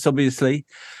famous, obviously.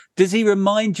 Does he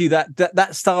remind you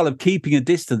that style of keeping a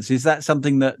distance? Is that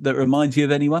something that reminds you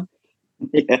of anyone?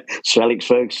 Yeah, Sir Alex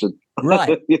Ferguson.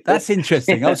 Right, that's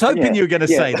interesting. I was hoping you were going to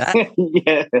say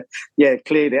that. Yeah,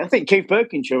 clearly. I think Keith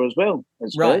Birkinshaw as well.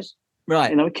 Right.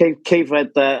 Keith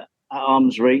had that at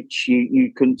arm's reach.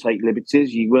 You couldn't take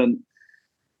liberties. You weren't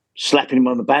slapping him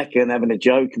on the back and having a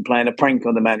joke and playing a prank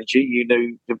on the manager. You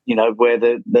knew, where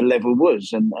the level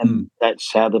was, and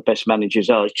that's how the best managers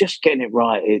are. It's just getting it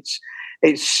right.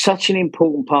 It's such an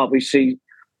important part. We see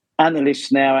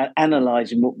analysts now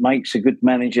analysing what makes a good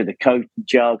manager, the coach, the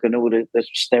jargon, all the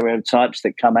stereotypes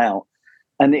that come out.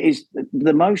 And it is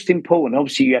the most important.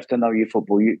 Obviously, you have to know your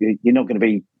football. You're not going to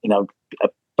be,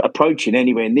 approaching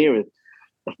anywhere near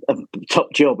a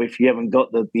top job if you haven't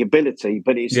got the ability.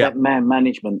 But it's that man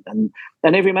management, and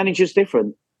every manager's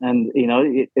different. And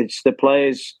it's the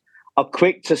players are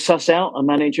quick to suss out a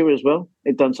manager as well.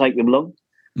 It doesn't take them long.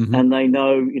 Mm-hmm. And they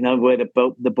know, where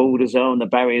the borders are and the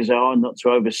barriers are, and not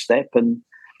to overstep. And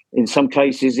in some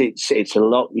cases, it's a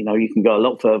lot. You can go a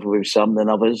lot further with some than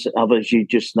others. Others, you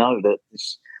just know that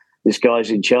this guy's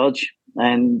in charge,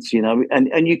 and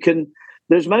and you can.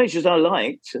 There's managers I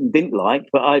liked and didn't like,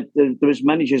 but there was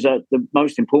managers that the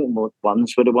most important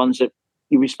ones were the ones that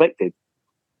you respected.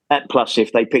 Plus,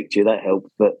 if they picked you, that helped.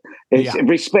 But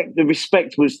respect. The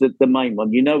respect was the main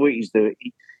one. You know what he's doing.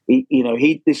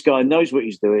 This guy knows what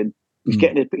he's doing. He's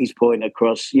getting his point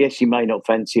across. Yes, he may not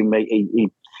fancy me.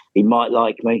 He might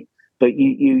like me, but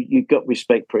you got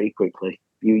respect pretty quickly.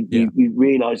 You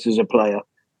realise as a player,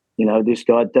 this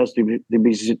guy does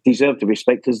deserve the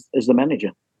respect as the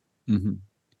manager. Mm-hmm.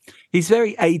 He's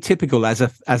very atypical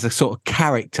as a sort of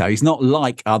character. He's not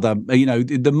like other,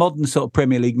 the modern sort of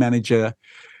Premier League manager.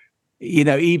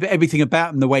 Even everything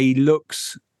about him, the way he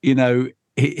looks,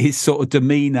 his sort of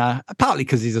demeanour, partly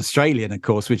because he's Australian, of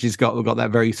course, which has got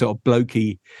that very sort of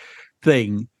blokey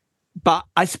thing. But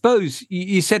I suppose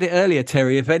you said it earlier,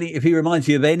 Terry. If he reminds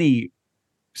you of any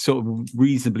sort of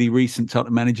reasonably recent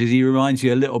Tottenham managers, he reminds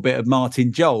you a little bit of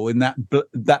Martin Jol in that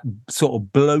sort of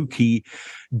blokey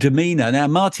demeanour. Now,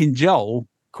 Martin Jol,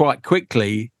 quite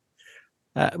quickly,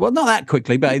 well, not that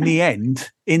quickly, but in the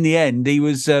end, he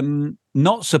was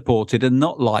not supported and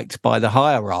not liked by the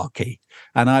hierarchy.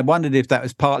 And I wondered if that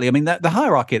was partly. I mean, the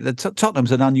hierarchy at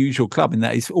Tottenham's an unusual club in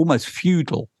that it's almost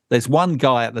feudal. There's one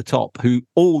guy at the top who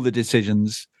all the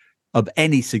decisions of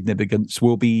any significance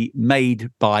will be made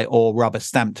by or rubber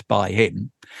stamped by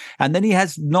him. And then he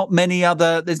has not many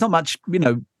other, there's not much,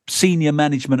 senior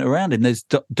management around him. There's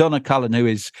Donna Cullen, who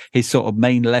is his sort of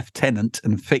main lieutenant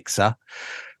and fixer.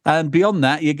 And beyond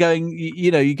that, you're going,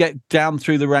 you get down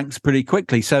through the ranks pretty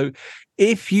quickly. So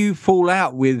if you fall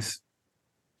out with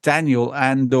Daniel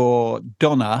and or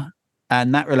Donna,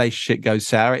 and that relationship goes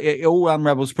sour, it all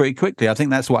unravels pretty quickly. I think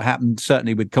that's what happened,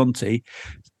 certainly with Conte.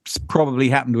 It's probably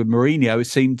happened with Mourinho. It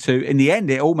seemed to, in the end,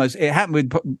 it happened with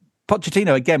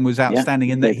Pochettino. Again, was outstanding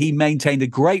in that he maintained a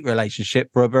great relationship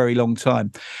for a very long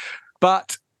time.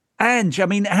 But Ange, I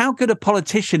mean, how good a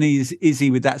politician is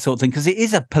he with that sort of thing? Because it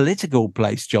is a political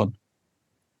place, John.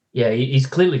 Yeah, he's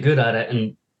clearly good at it,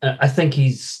 and I think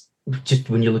he's just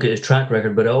when you look at his track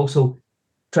record. But I also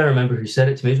try to remember who said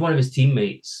it to me. It was one of his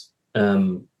teammates.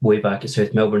 Way back at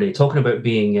South Melbourne, talking about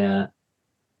being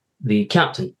the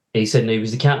captain. He said he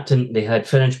was the captain. They had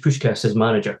Ferenc Puskas as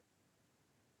manager.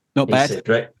 Not bad. Said,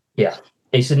 right? Yeah.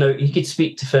 He said, no, he could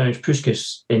speak to Ferenc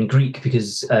Puskas in Greek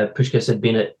because Puskas had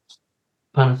been at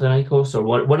Panathinaikos or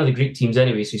one of the Greek teams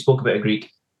anyway. So he spoke about a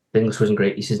Greek. The English wasn't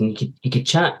great. He says, and he could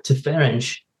chat to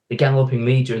Ferenc, the galloping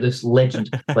major, this legend,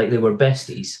 like they were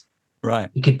besties. Right.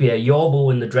 He could be a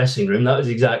yobble in the dressing room. That was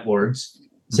the exact words.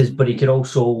 Says, but he could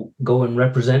also go and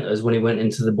represent us when he went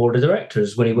into the board of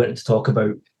directors, when he went to talk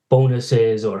about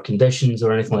bonuses or conditions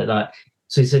or anything like that.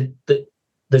 So he said that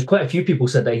there's quite a few people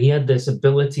said that he had this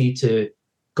ability to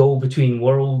go between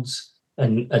worlds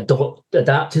and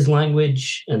adapt his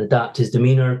language and adapt his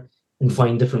demeanor and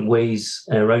find different ways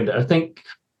around it. I think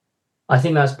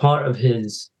that's part of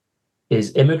his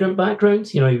immigrant background.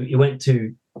 He went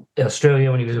to Australia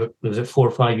when he was at 4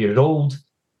 or 5 years old.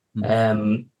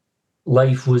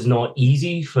 Life was not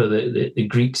easy for the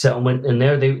Greek settlement in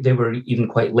there. They were even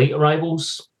quite late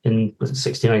arrivals in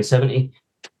 69, 70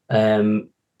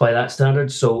 by that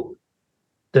standard. So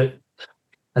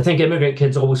I think immigrant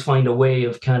kids always find a way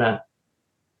of kind of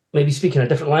maybe speaking a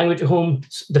different language at home,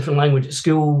 different language at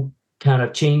school, kind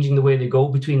of changing the way they go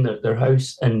between their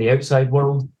house and the outside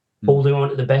world, holding on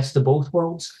to the best of both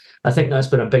worlds. I think that's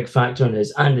been a big factor in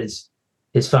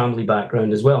his family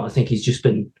background as well. I think he just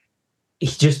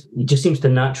seems to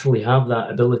naturally have that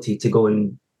ability to go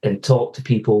and talk to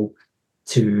people,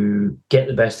 to get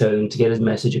the best out of them, to get his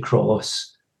message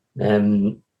across.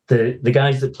 The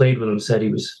guys that played with him said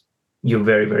you're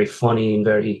very, very funny and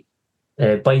very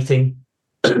biting.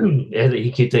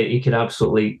 He could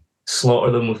absolutely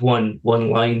slaughter them with one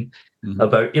line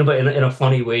about, but in a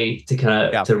funny way to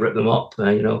kind of to rip them up,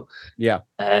 Yeah.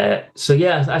 So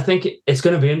yeah, I think it's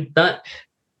going to be in that.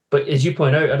 But as you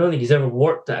point out, I don't think he's ever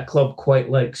worked at a club quite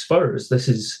like Spurs.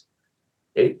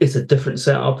 It's a different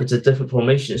setup. It's a different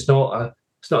formation. It's not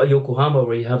a Yokohama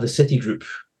where you have the City Group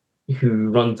who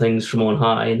run things from on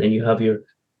high, and then you have your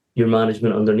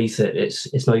management underneath it.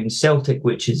 It's not even Celtic,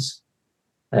 which is,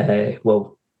 there's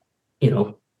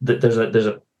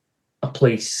a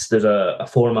place, there's a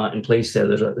format in place there.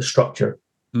 There's a structure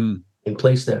in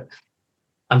place there.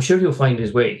 I'm sure he'll find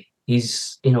his way.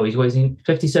 He's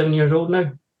 57 years old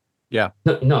now. Yeah.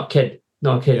 Not a kid.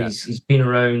 Yeah. He's been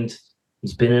around.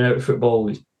 He's been in and out of football.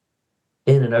 He's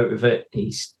in and out of it.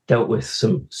 He's dealt with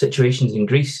some situations in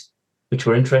Greece, which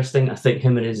were interesting. I think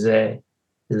him and his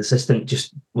assistant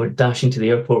just were dashing to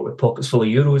the airport with pockets full of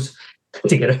euros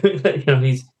to get out.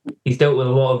 He's dealt with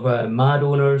a lot of mad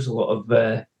owners, a lot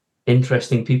of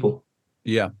interesting people.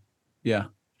 Yeah. Yeah.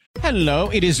 Hello,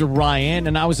 it is Ryan,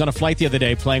 and I was on a flight the other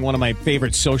day playing one of my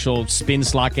favorite social spin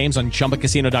slot games on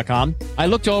ChumbaCasino.com. I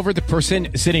looked over at the person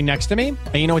sitting next to me,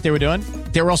 and you know what they were doing?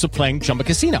 They were also playing Chumba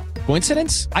Casino.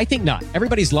 Coincidence? I think not.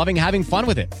 Everybody's loving having fun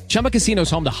with it. Chumba Casino is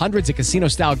home to hundreds of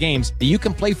casino-style games that you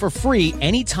can play for free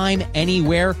anytime,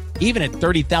 anywhere, even at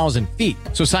 30,000 feet.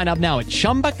 So sign up now at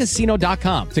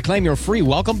ChumbaCasino.com to claim your free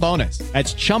welcome bonus.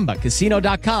 That's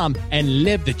ChumbaCasino.com and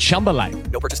live the Chumba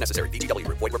life. No purchase necessary. VGW.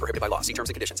 Void where prohibited by law. See terms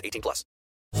and conditions. 18+.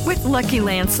 With Lucky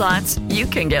Land Slots, you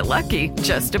can get lucky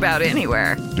just about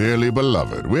anywhere. Dearly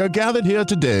beloved, we are gathered here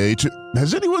today to...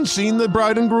 Has anyone seen the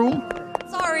bride and groom?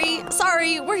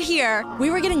 Sorry, we're here. We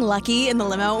were getting lucky in the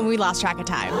limo and we lost track of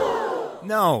time.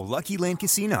 No, Lucky Land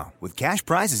Casino, with cash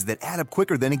prizes that add up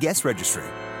quicker than a guest registry.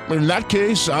 In that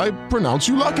case, I pronounce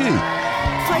you lucky.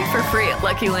 Play for free at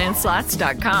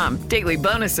LuckyLandSlots.com. Daily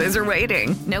bonuses are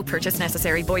waiting. No purchase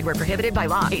necessary. Void where prohibited by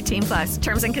law. 18+.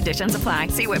 Terms and conditions apply.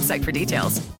 See website for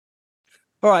details.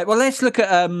 All right. Well, let's look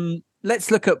at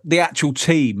the actual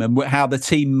team and how the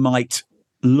team might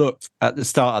look at the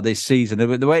start of this season.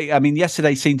 The way, I mean,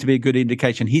 yesterday seemed to be a good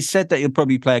indication. He said that he'll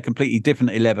probably play a completely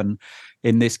different 11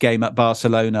 in this game at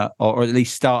Barcelona, or at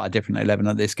least start a different 11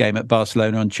 at this game at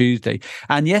Barcelona on Tuesday.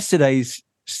 And yesterday's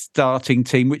starting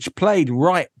team, which played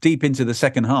right deep into the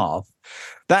second half,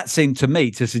 that seemed to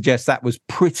me to suggest that was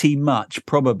pretty much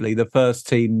probably the first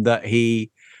team that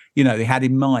he had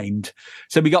in mind.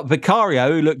 So we got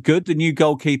Vicario, who looked good, the new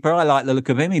goalkeeper. I like the look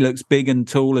of him. He looks big and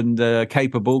tall and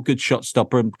capable, good shot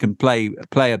stopper, and can play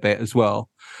a bit as well.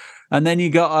 And then you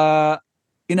got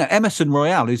Emerson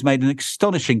Royal, who's made an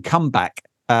astonishing comeback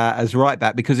as right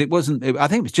back, because I think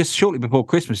it was just shortly before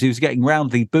Christmas, he was getting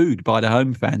roundly booed by the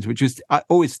home fans, which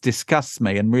always disgusts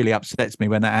me and really upsets me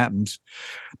when that happens.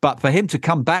 But for him to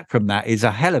come back from that is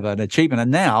a hell of an achievement.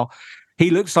 And now he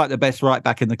looks like the best right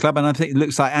back in the club, and I think it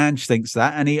looks like Ange thinks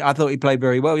that. And I thought he played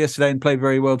very well yesterday and played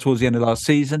very well towards the end of last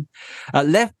season. At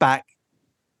left back,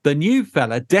 the new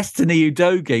fella, Destiny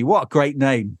Udogie, what a great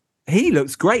name. He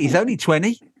looks great. He's only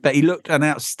 20, but he looked an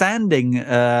outstanding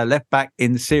left back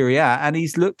in Serie A, and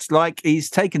he's looked like he's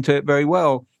taken to it very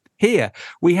well here.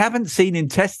 We haven't seen him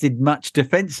tested much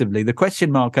defensively. The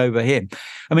question mark over him,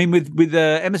 I mean, with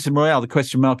Emerson Royal, the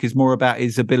question mark is more about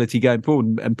his ability going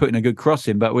forward and putting a good cross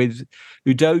in. But with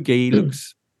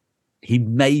Udogie, he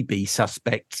may be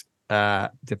suspect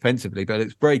defensively, but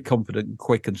it's very confident and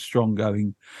quick and strong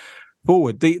going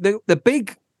forward. The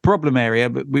big problem area,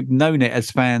 but we've known it as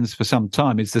fans for some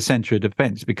time, is the centre of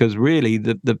defence, because really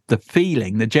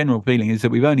the general feeling is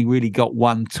that we've only really got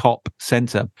one top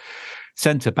centre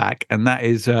back, and that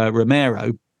is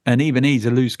Romero, and even he's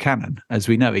a loose cannon, as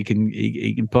we know. He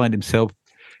can find himself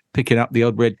picking up the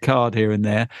odd red card here and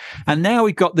there. And now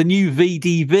we've got the new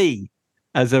VDV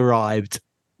has arrived,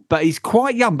 but he's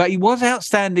quite young, but he was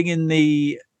outstanding in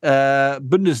the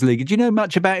Bundesliga. Do you know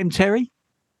much about him, Terry?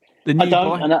 I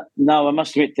don't. No, I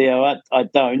must admit, Theo, I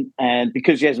don't, and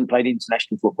because he hasn't played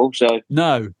international football, so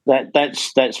no,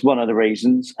 that's one of the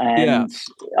reasons. And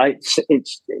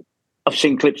I've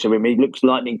seen clips of him. He looks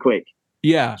lightning quick.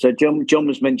 Yeah. So John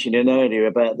was mentioning earlier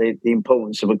about the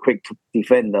importance of a quick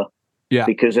defender. Yeah.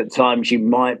 Because at times you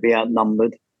might be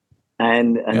outnumbered,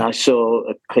 and I saw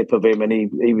a clip of him, and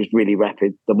he was really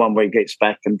rapid. The one where he gets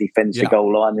back and defends the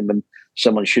goal line, and when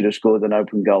someone should have scored an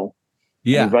open goal.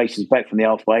 Yeah, he races back from the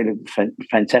halfway,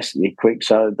 fantastically quick.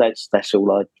 So that's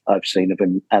all I've seen of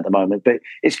him at the moment. But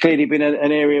it's clearly been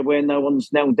an area where no one's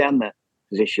nailed down that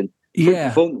position. Yeah,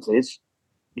 performances,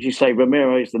 as you say,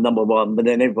 Romero is the number one, but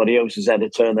then everybody else has had a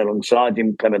turn alongside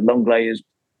him. Clement Longley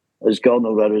has gone,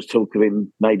 although there's talk of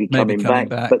him maybe coming back.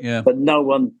 But no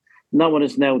one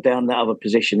has nailed down that other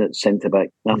position at centre back.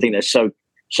 And I think that's so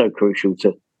crucial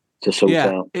to sort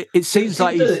out. It seems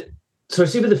like. So I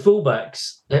see with the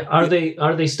fullbacks, are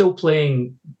they still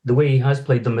playing the way he has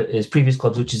played them at his previous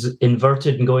clubs, which is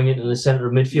inverted and going into the centre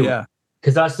of midfield? Yeah,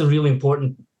 because that's the really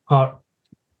important part.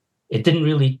 It didn't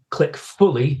really click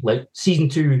fully. Like season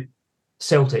 2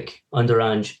 Celtic under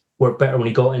Ange worked better when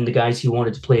he got in the guys he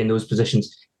wanted to play in those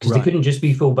positions, because they couldn't just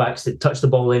be fullbacks that touched the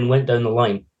ball in, went down the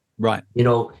line. Right.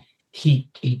 He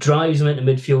drives them into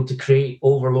midfield to create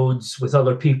overloads with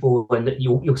other people, and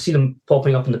you'll see them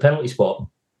popping up in the penalty spot.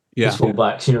 His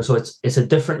fullbacks, so it's a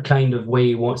different kind of way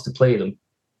he wants to play them.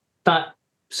 That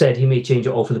said, he may change it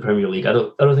all for the Premier League. I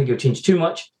don't think he'll change too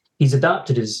much. He's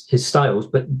adapted his styles,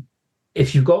 but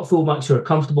if you've got fullbacks who are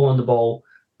comfortable on the ball,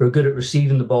 who are good at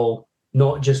receiving the ball,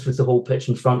 not just with the whole pitch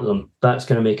in front of them, that's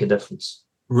going to make a difference.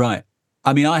 Right.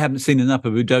 I mean, I haven't seen enough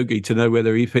of Udogie to know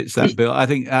whether he fits that bill. I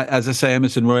think, as I say,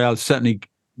 Emerson Royal is certainly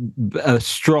a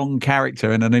strong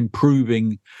character and an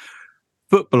improving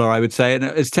footballer, I would say. And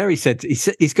as Terry said,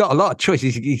 he's got a lot of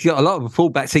choices. He's got a lot of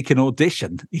fullbacks he can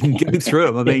audition. He can go through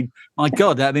them. I mean, my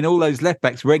God, all those left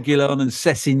backs, Reguilon and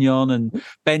Sessegnon and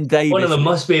Ben Davies. One of them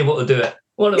must be able to do it.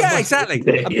 Yeah, exactly.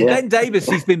 Ben Davies,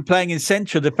 he's been playing in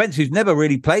central defence, who's never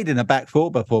really played in a back four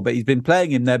before, but he's been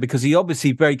playing him there because he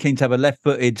obviously very keen to have a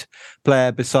left-footed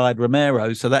player beside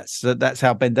Romero. So that's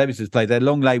how Ben Davies has played there.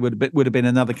 Longley would have been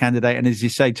another candidate, and as you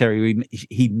say, Terry,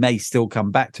 he may still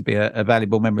come back to be a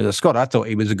valuable member of the squad. I thought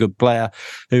he was a good player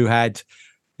who had,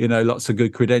 lots of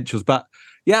good credentials. But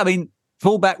yeah, I mean,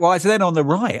 Fullback-wise, then on the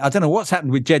right, I don't know what's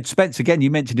happened with Jed Spence. Again,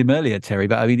 you mentioned him earlier, Terry,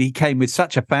 but I mean, he came with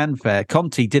such a fanfare.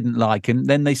 Conte didn't like him.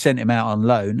 Then they sent him out on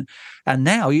loan. And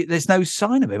now there's no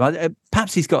sign of him.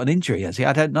 Perhaps he's got an injury, has he?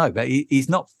 I don't know. But he's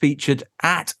not featured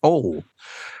at all.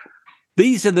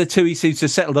 These are the two he seems to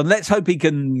have settled on. Let's hope he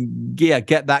can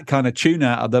get that kind of tune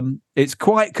out of them. It's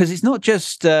quite, because it's not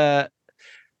just...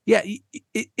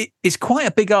 it's quite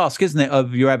a big ask, isn't it,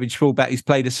 of your average fullback who's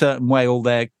played a certain way all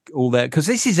their because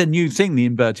this is a new thing, the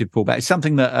inverted fullback. It's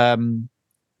something that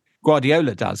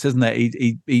Guardiola does, isn't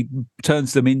it? He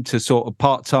turns them into sort of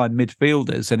part-time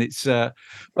midfielders, and it's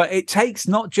but it takes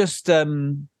not just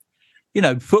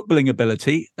footballing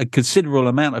ability, a considerable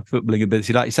amount of footballing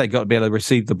ability, like you say, got to be able to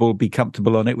receive the ball, be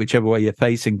comfortable on it, whichever way you're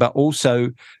facing, but also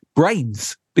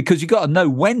brains. Because you've got to know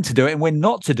when to do it and when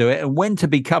not to do it, and when to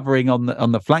be covering on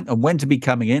the flank and when to be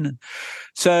coming in.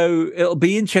 So it'll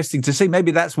be interesting to see.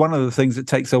 Maybe that's one of the things that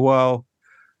takes a while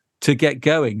to get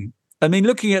going. I mean,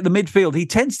 looking at the midfield, he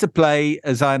tends to play,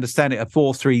 as I understand it, a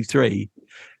 4-3-3.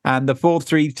 And the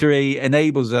 4-3-3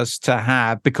 enables us to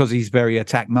have, because he's very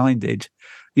attack-minded,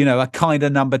 a kind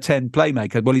of number 10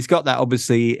 playmaker. Well, he's got that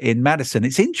obviously in Maddison.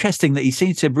 It's interesting that he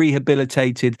seems to have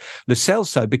rehabilitated Lo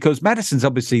Celso, because Maddison's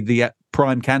obviously the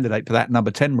prime candidate for that number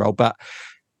 10 role, but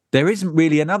there isn't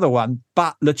really another one.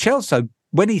 But Lo Celso,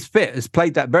 when he's fit, has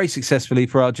played that very successfully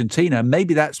for Argentina.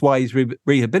 Maybe that's why he's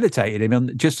rehabilitated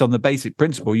him, just on the basic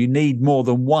principle. You need more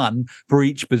than one for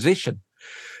each position.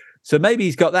 So maybe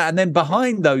he's got that. And then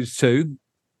behind those two,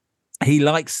 he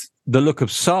likes the look of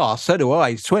Sarr. So do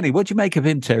I. He's 20. What do you make of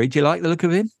him, Terry? Do you like the look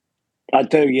of him? I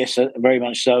do, yes, very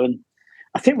much so. And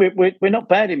I think we're not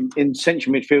bad in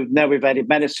central midfield. Now we've added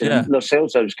Maddison. Yeah. Lo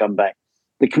Celso's come back.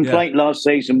 The complaint last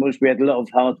season was we had a lot of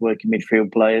hard-working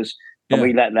midfield players, and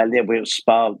we lacked that little bit of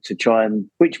spark to try and,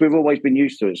 which we've always been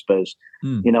used to at Spurs.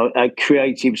 A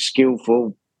creative,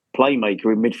 skillful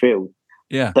playmaker in midfield.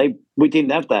 Yeah, we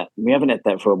didn't have that. We haven't had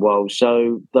that for a while.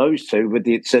 So those two, with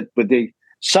the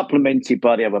supplemented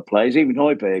by the other players, even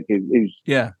Højbjerg, who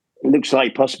looks like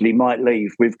he possibly might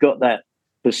leave. We've got that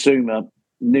Basuma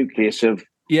nucleus of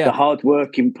the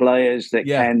hard-working players that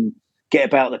can get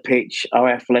about the pitch, are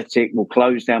athletic, will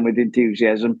close down with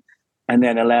enthusiasm, and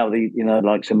then allow the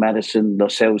likes of Maddison, Lo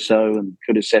Celso, and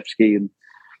Kulusevski, and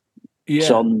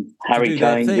Son, Harry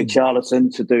Kane,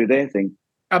 Richarlison to do their thing.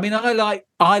 I mean, I like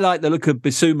the look of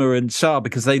Basuma and Sarr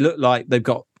because they look like they've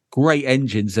got great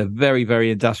engines. They're very,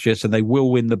 very industrious, and they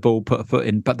will win the ball, put a foot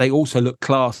in. But they also look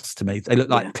class to me. They look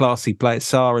like classy players.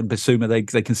 Sarr and Basuma,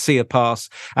 they can see a pass,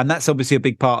 and that's obviously a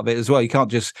big part of it as well. You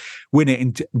can't just win it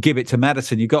and give it to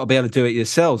Maddison. You've got to be able to do it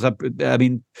yourselves. I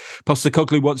mean,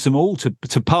 Postecoglou wants them all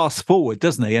to pass forward,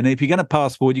 doesn't he? And if you're going to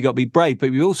pass forward, you've got to be brave,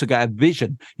 but you've also got to have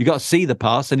vision. You've got to see the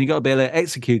pass, and you've got to be able to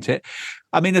execute it.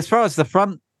 I mean, as far as the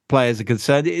front players are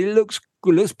concerned, it looks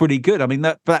pretty good. I mean,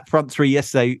 that front three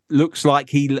yesterday looks like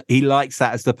he likes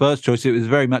that as the first choice. It was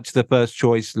very much the first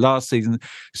choice last season.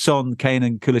 Son, Kane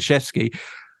and Kulusevski.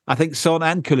 I think Son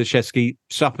and Kulusevski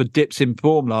suffered dips in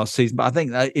form last season, but I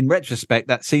think in retrospect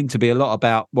that seemed to be a lot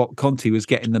about what Conte was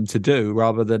getting them to do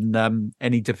rather than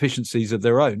any deficiencies of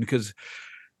their own, because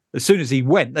as soon as he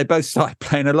went, they both started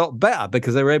playing a lot better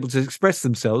because they were able to express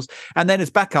themselves. And then as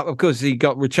backup, of course, you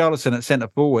got Richarlison at centre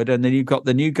forward, and then you've got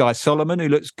the new guy, Solomon, who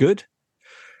looks good.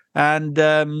 And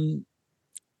then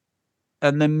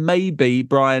maybe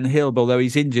Brian Hill, although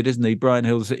he's injured, isn't he? Brian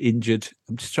Hill's injured.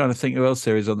 I'm just trying to think who else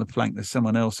there is on the flank. There's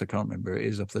someone else. I can't remember who it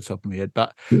is off the top of my head.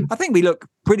 But I think we look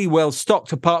pretty well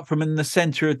stocked apart from in the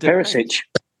centre of Perisic.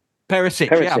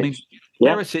 Yeah, I mean,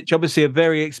 Perisic, obviously a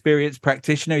very experienced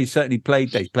practitioner. He's certainly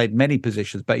played many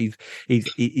positions, but he's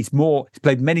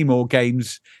played many more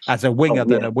games as a winger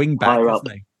than a wing back,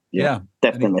 hasn't he? Yeah,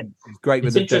 definitely. He's great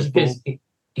with the dead ball.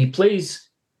 He plays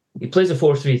a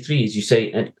 4-3-3, as you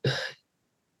say,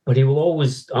 but he will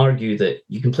always argue that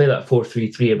you can play that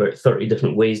 4-3-3 about 30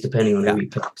 different ways depending on who he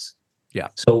picks. Yeah.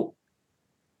 So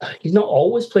he's not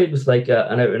always played with like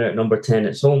an out-and-out number 10.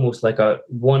 It's almost like a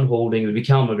one holding. It would be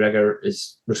Cal McGregor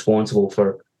is responsible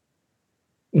for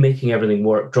making everything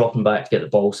work, dropping back to get the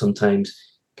ball sometimes.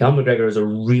 Cal McGregor is a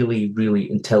really, really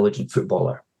intelligent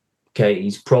footballer. Okay,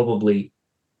 he's probably...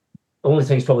 The only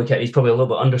thing he's probably a little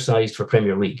bit undersized for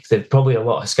Premier League. There's probably a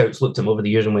lot of scouts looked at him over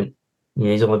the years and went,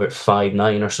 he's only about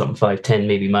 5'9" or something, 5'10"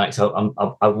 maybe max. I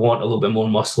want a little bit more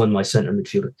muscle in my centre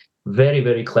midfielder. Very,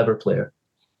 very clever player.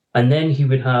 And then he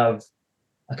would have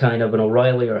a kind of an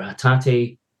O'Reilly or a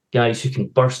Hatate, guys who can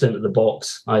burst into the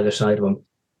box either side of him.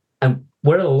 And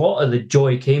where a lot of the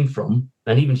joy came from,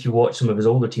 and even if you watch some of his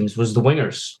older teams, was the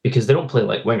wingers, because they don't play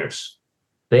like wingers.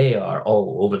 They are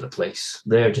all over the place.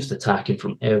 They're just attacking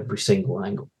from every single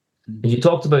angle. Mm-hmm. And you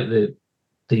talked about the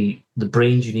the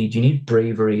brains you need. You need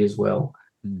bravery as well.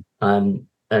 And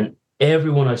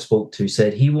everyone I spoke to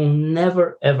said he will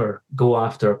never, ever go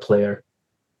after a player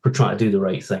for trying to do the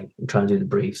right thing and trying to do the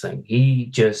brave thing. He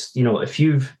just,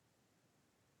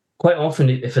 quite often,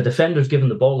 if a defender's given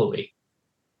the ball away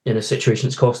in a situation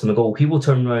that's cost them a goal, he will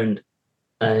turn around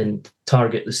and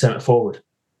target the centre forward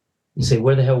and say,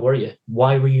 where the hell were you?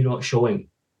 Why were you not showing?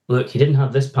 Look, he didn't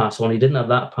have this pass on. He didn't have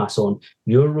that pass on.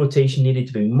 Your rotation needed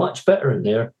to be much better in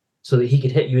there so that he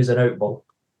could hit you as an out ball.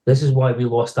 This is why we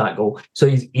lost that goal. So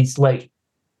he's like,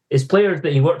 his players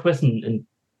that he worked with and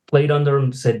played under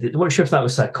him said, they weren't sure if that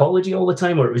was psychology all the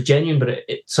time or it was genuine, but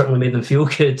it certainly made them feel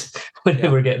good when they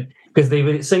were getting, because they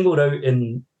were singled out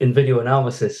in video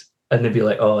analysis and they'd be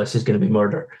like, oh, this is going to be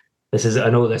murder. I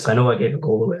know this. I know I gave a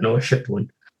goal away. I know I shipped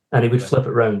one. And he would flip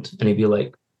it round and he'd be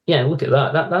like, yeah, look at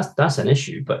that. That's an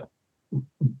issue, but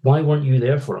why weren't you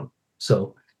there for him?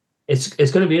 So it's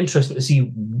going to be interesting to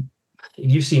see.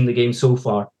 You've seen the game so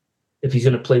far. If he's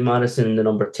going to play Maddison in the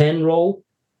number 10 role,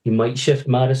 he might shift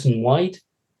Maddison wide.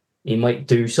 He might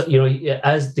do so,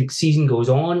 as the season goes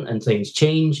on and things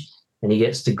change and he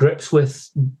gets to grips with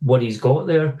what he's got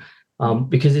there.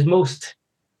 Because his most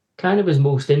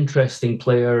interesting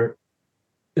player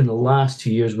in the last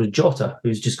 2 years was Jota,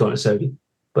 who's just gone to Saudi.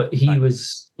 But he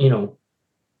was,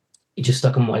 he just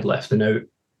stuck on wide left and out.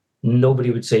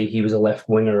 Nobody would say he was a left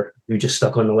winger who just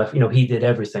stuck on the left. He did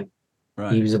everything.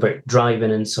 Right. He was about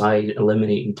driving inside,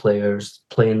 eliminating players,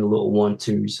 playing the little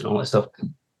 1-2s and all that stuff.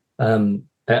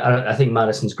 I think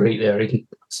Maddison's great there.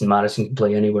 Maddison can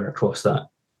play anywhere across that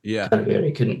kind of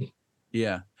area, couldn't he?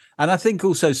 Yeah. And I think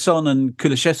also Son and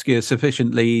Kulusevski are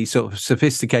sufficiently sort of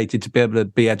sophisticated to be able to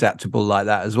be adaptable like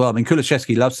that as well. I mean,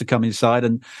 Kulusevski loves to come inside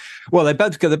and, well, they're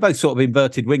both sort of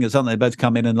inverted wingers, aren't they? They both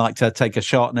come in and like to take a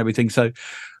shot and everything. So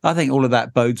I think all of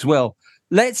that bodes well.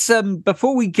 Let's,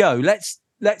 before we go, let's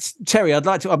Terry, I'm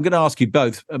going to ask you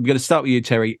both. I'm going to start with you,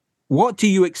 Terry. What do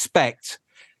you expect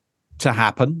to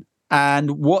happen?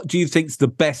 And what do you think's the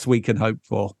best we can hope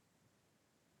for?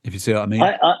 If you see what I mean.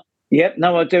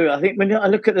 I do. I think when I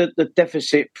look at the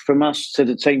deficit from us to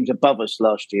the teams above us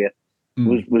last year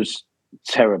was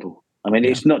terrible. I mean,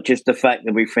 it's not just the fact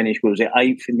that we finished, was it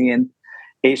 8th in the end?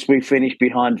 It's we finished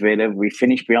behind Villa, we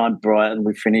finished behind Brighton,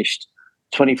 we finished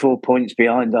 24 points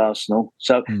behind Arsenal.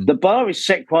 So the bar is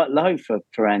set quite low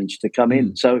for Ange to come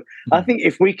in. So I think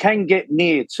if we can get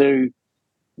near to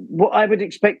what I would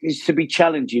expect is to be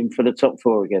challenging for the top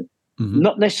four again,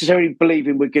 not necessarily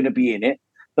believing we're going to be in it,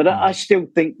 but I still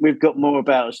think we've got more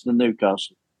about us than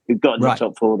Newcastle, who've got in the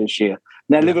top four this year.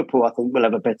 Now, Liverpool, I think, will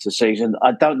have a better season.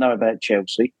 I don't know about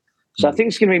Chelsea. So I think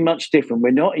it's going to be much different.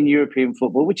 We're not in European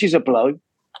football, which is a blow,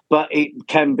 but it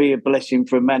can be a blessing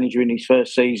for a manager in his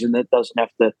first season that doesn't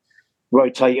have to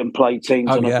rotate and play teams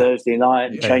on a Thursday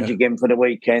night and change again for the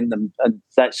weekend and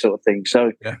that sort of thing.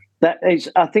 So that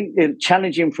is, I think,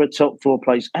 challenging for a top four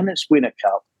place, and let's win a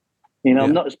cup.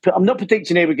 I'm not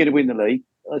predicting here we're going to win the league.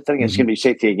 I think it's going to be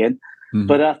City again.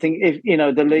 But I think if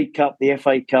the League Cup, the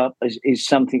FA Cup is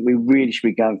something we really should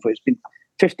be going for. It's been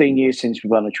 15 years since we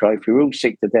won a trophy. We're all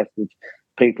sick to death with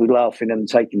people laughing and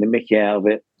taking the mickey out of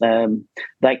it.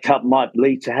 That cup might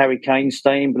lead to Harry Kane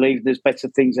staying, believe there's better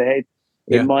things ahead.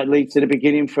 It might lead to the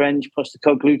beginning for Ange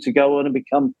Postecoglou to go on and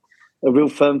become a real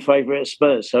firm favourite at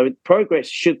Spurs. So progress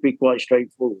should be quite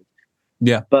straightforward.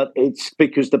 Yeah. But it's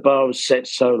because the bar was set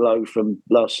so low from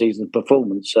last season's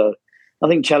performance. So I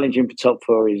think challenging for top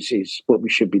four is what we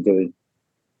should be doing.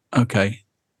 Okay.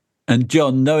 And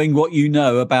John, knowing what you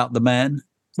know about the man,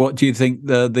 what do you think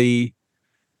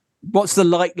what's the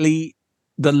likely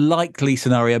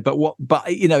scenario? But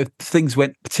if things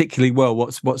went particularly well,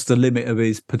 what's the limit of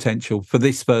his potential for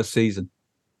this first season?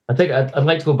 I think I'd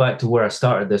like to go back to where I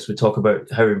started this. We talk about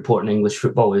how important English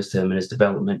football is to him and his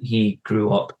development. He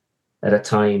grew up at a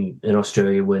time in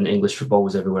Australia when English football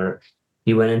was everywhere.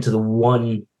 He went into the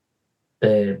one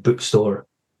bookstore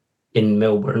in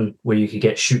Melbourne where you could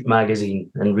get Shoot magazine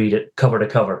and read it cover to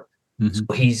cover.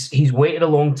 So he's waited a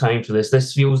long time for this.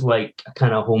 This feels like a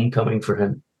kind of homecoming for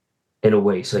him in a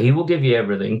way. So he will give you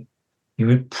everything. You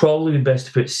would probably be best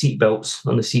to put seatbelts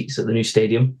on the seats at the new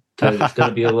stadium because it's going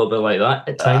to be a little bit like that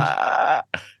at times.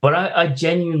 But I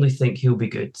genuinely think he'll be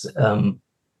good.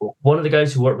 One of the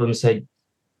guys who worked with him said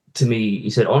to me, he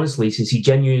said, honestly, he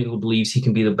genuinely believes he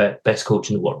can be the best coach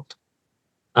in the world.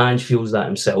 Ange feels that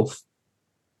himself.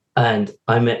 And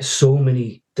I met so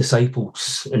many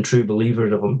disciples and true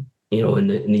believers of him, in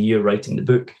the year writing the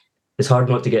book. It's hard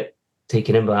not to get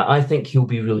taken in by that. I think he'll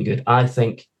be really good. I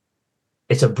think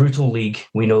it's a brutal league.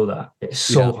 We know that. It's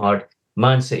so hard.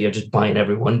 Man City are just buying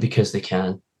everyone because they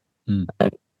can. And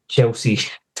Chelsea,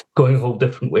 going a whole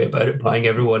different way about it, buying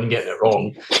everyone and getting it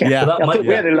wrong. Yeah, I think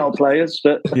we had a lot of players,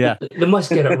 but they must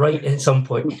get it right at some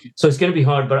point. So it's going to be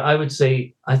hard, but I would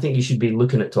say I think you should be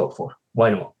looking at top four.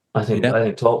 Why not? I think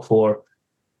top four,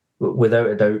 without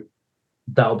a doubt,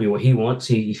 that'll be what he wants.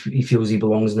 He feels he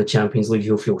belongs in the Champions League.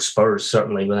 He'll feel Spurs,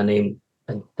 certainly, with a name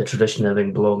and the tradition of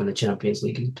having belong in the Champions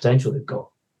League and the potential they've got.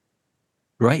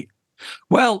 Right.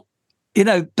 Well,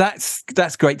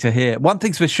 that's great to hear. One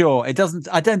thing's for sure, I don't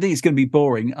think it's going to be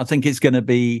boring. I think it's going to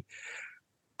be,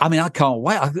 I can't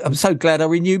wait. I'm so glad I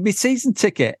renewed my season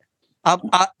ticket. I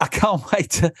can't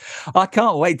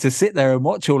wait to sit there and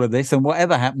watch all of this, and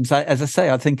whatever happens, as I say,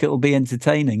 I think it'll be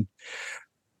entertaining.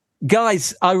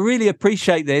 Guys, I really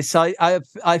appreciate this.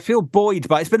 I feel buoyed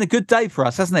by it. It's been a good day for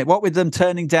us, hasn't it? What with them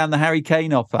turning down the Harry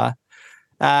Kane offer.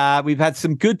 We've had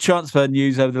some good transfer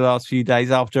news over the last few days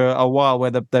after a while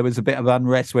where there was a bit of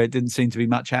unrest where it didn't seem to be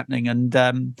much happening. And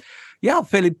I'm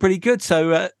feeling pretty good.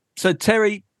 So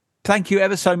Terry, thank you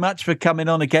ever so much for coming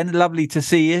on again. Lovely to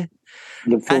see you.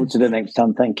 Look forward to the next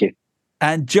time. Thank you.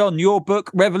 And John, your book,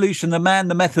 Revolution, the Man,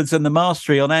 the Methods and the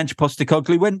Mastery on Ange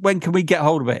Postecoglou. When can we get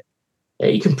hold of it? Yeah,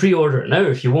 you can pre-order it now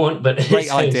if you want, but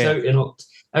it's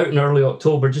out in early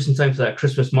October, just in time for that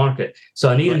Christmas market. So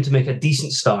I need him to make a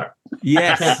decent start.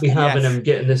 Yes, I can't be having him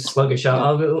getting this sluggish out.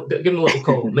 I'll give him a little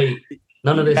call, mate.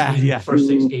 None of this the first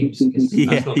 6 games, because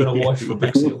that's not going to wash for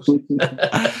big sales.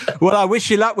 Well, I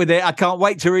wish you luck with it. I can't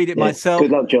wait to read it myself.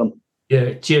 Good luck, John.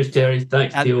 Yeah, cheers, Terry.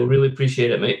 Thanks, Theo. Really appreciate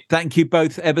it, mate. Thank you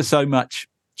both ever so much.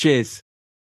 Cheers.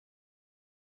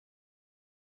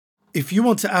 If you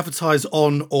want to advertise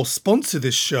on or sponsor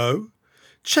this show,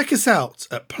 check us out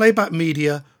at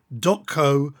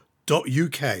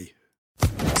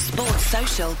playbackmedia.co.uk. Sports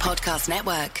Social Podcast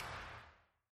Network.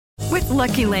 With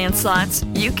Lucky Land Slots,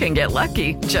 you can get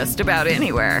lucky just about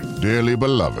anywhere. Dearly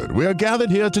beloved, we are gathered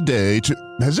here today to...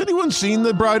 Has anyone seen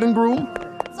the bride and groom?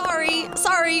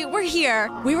 Sorry, we're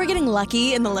here. We were getting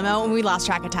lucky in the limo and we lost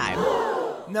track of time.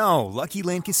 No, Lucky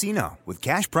Land Casino, with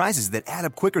cash prizes that add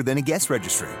up quicker than a guest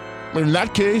registry. In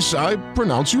that case, I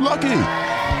pronounce you lucky.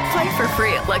 Play for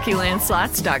free at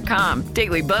LuckyLandSlots.com.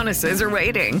 Daily bonuses are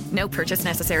waiting. No purchase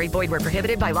necessary. Void where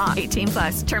prohibited by law.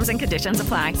 18+. Terms and conditions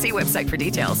apply. See website for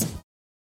details.